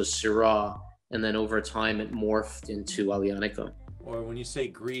Greece was Syrah, and then over time it morphed into Aglianico. Or when you say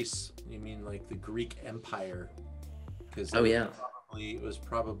Greece, you mean like the Greek Empire? Because it was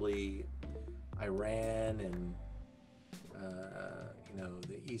probably Iran and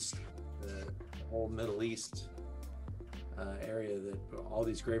the East, the whole Middle East area that all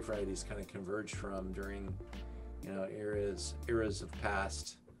these grape varieties kind of converged from during eras of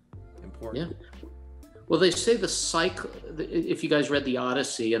past important. Yeah. Well, they say the cycle. If you guys read the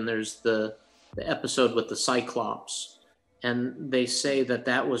Odyssey, and there's the episode with the Cyclops. And they say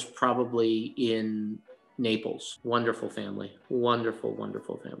that was probably in Naples. Wonderful family. Wonderful,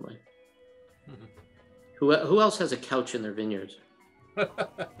 wonderful family. Mm-hmm. Who else has a couch in their vineyards? I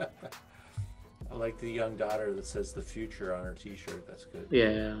like the young daughter that says the future on her t-shirt. That's good.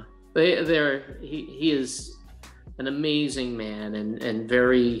 Yeah. He is an amazing man and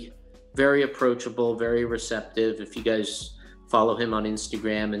very, very approachable, very receptive. If you guys follow him on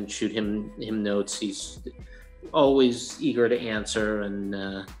Instagram and shoot him notes, he's always eager to answer and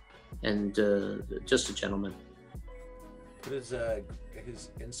just a gentleman. Put his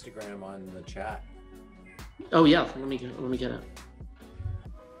Instagram on the chat. Oh yeah, let me get it.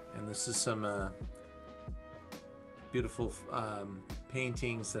 And this is some beautiful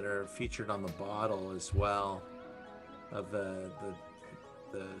paintings that are featured on the bottle as well of the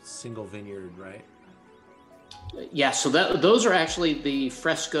single vineyard, right? Yeah, so those are actually the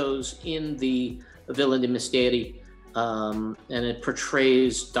frescoes in the Villa de Misteri, and it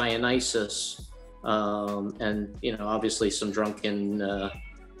portrays Dionysus, and obviously some drunken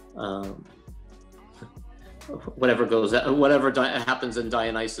whatever happens in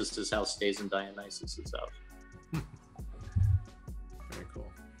Dionysus's house stays in Dionysus's house. Very cool.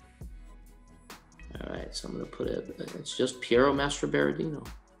 All right, so I'm gonna put it. It's just Piero Mastroberardino.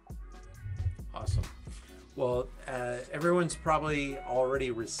 Well, everyone's probably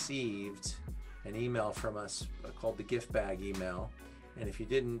already received an email from us called the gift bag email. And if you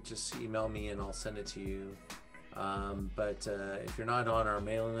didn't, just email me and I'll send it to you. But if you're not on our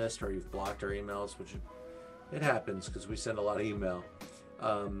mailing list or you've blocked our emails, which it happens because we send a lot of email,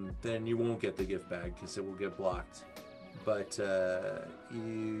 then you won't get the gift bag because it will get blocked. But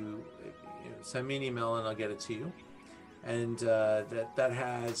you send me an email and I'll get it to you. And that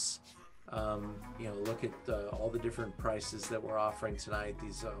has, look at all the different prices that we're offering tonight.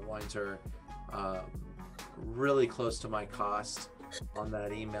 These wines are really close to my cost on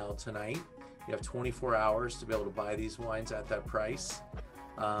that email tonight. You have 24 hours to be able to buy these wines at that price.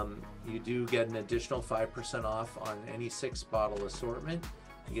 You do get an additional 5% off on any 6-bottle assortment.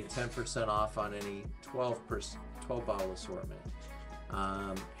 You get 10% off on any 12-bottle assortment.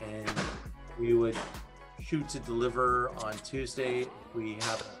 And we would shoot to deliver on Tuesday if we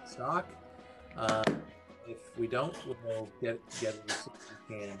have it in stock. If we don't, we'll get it as soon as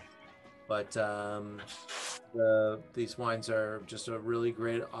we can. But these wines are just a really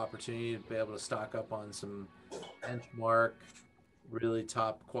great opportunity to be able to stock up on some benchmark, really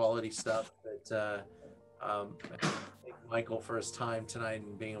top quality stuff that I thank Michael for his time tonight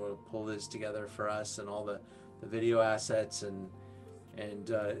and being able to pull this together for us and all the video assets and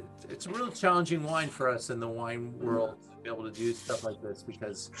it's a real challenging wine for us in the wine world to be able to do stuff like this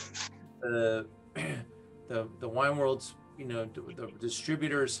because the wine world's, the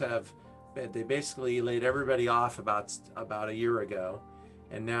distributors they basically laid everybody off about a year ago,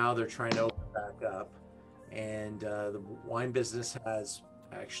 and now they're trying to open back up, and the wine business has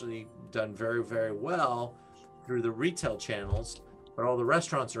actually done very, very well through the retail channels, but all the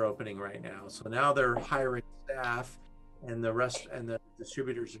restaurants are opening right now, so now they're hiring staff, and the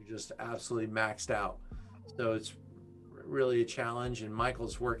distributors are just absolutely maxed out. So it's really a challenge, and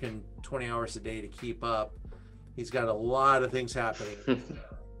Michael's working 20 hours a day to keep up. He's got a lot of things happening.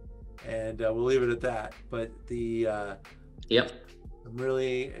 And we'll leave it at that. But it's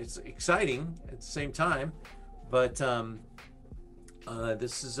exciting at the same time. But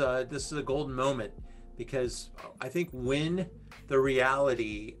this is a golden moment because I think when the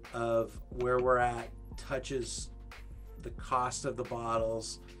reality of where we're at touches the cost of the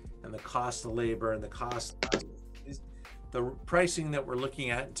bottles and the cost of labor and the cost of the pricing that we're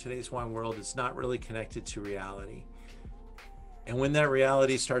looking at in today's wine world is not really connected to reality. And when that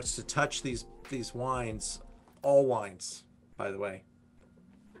reality starts to touch these wines, all wines, by the way,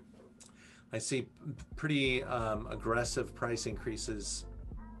 I see pretty aggressive price increases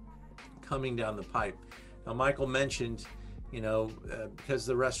coming down the pipe. Now, Michael mentioned, because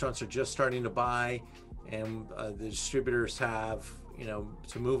the restaurants are just starting to buy and the distributors have,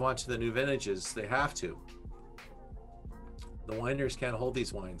 to move on to the new vintages, they have to. The wineries can't hold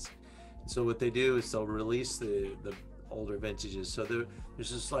these wines. So what they do is they'll release the older vintages. So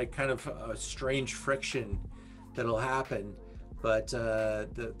there's just like kind of a strange friction that'll happen, but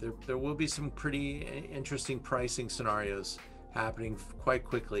there will be some pretty interesting pricing scenarios happening quite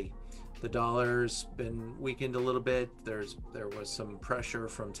quickly. The dollar's been weakened a little bit. There was some pressure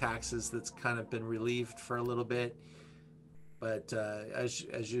from taxes that's kind of been relieved for a little bit. But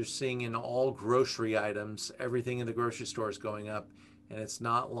as you're seeing in all grocery items, everything in the grocery store is going up, and it's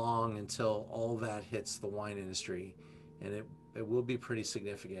not long until all that hits the wine industry, and it will be pretty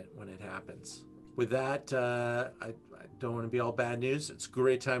significant when it happens. With that, I don't want to be all bad news. It's a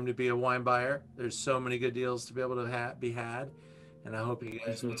great time to be a wine buyer. There's so many good deals to be able to be had, and I hope you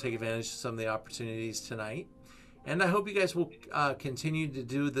guys will take advantage of some of the opportunities tonight. And I hope you guys will continue to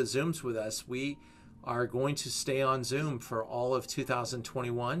do the Zooms with us. We are going to stay on Zoom for all of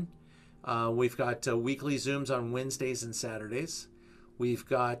 2021. We've got weekly Zooms on Wednesdays and Saturdays. We've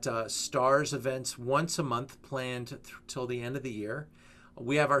got Stars events once a month planned till the end of the year.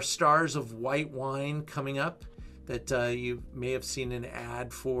 We have our Stars of White Wine coming up that you may have seen an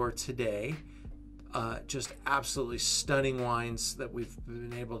ad for today. Just absolutely stunning wines that we've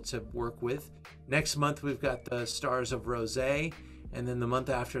been able to work with. Next month, we've got the Stars of Rosé, and then the month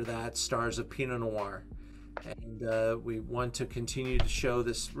after that, Stars of Pinot Noir. And we want to continue to show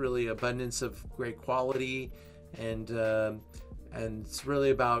this really abundance of great quality, and it's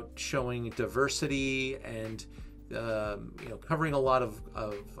really about showing diversity and covering a lot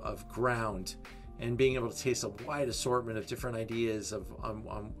of ground and being able to taste a wide assortment of different ideas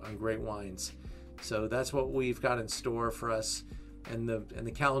on great wines. So that's what we've got in store for us, and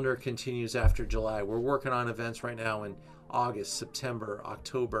the calendar continues after July. We're working on events right now in August, September,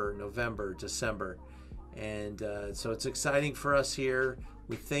 October, November, December, and so it's exciting for us here.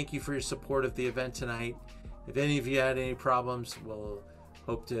 We thank you for your support of the event tonight. If any of you had any problems, we'll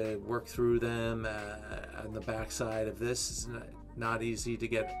hope to work through them on the backside of this. It's not easy to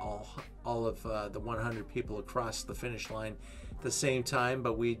get all of the 100 people across the finish line at the same time,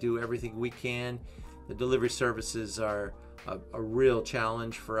 but we do everything we can. The delivery services are a real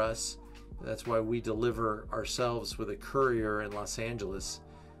challenge for us. That's why we deliver ourselves with a courier in Los Angeles,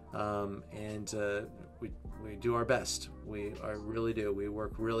 and we do our best. I really do. We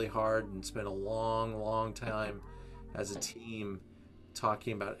work really hard and spend a long time as a team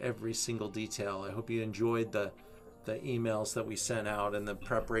talking about every single detail. I hope you enjoyed the emails that we sent out, and the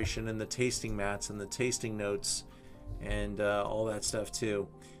preparation, and the tasting mats, and the tasting notes, and all that stuff too.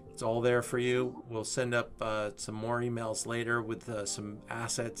 It's all there for you. We'll send up some more emails later with some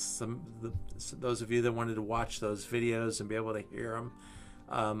assets. Those of you that wanted to watch those videos and be able to hear them,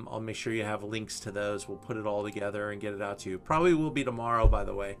 I'll make sure you have links to those. We'll put it all together and get it out to you. Probably will be tomorrow, by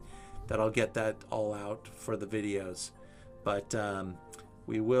the way, that I'll get that all out for the videos. But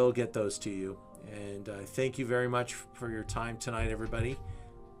we will get those to you. And thank you very much for your time tonight, everybody.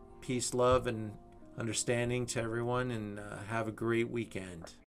 Peace, love, and understanding to everyone, and have a great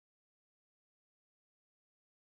weekend.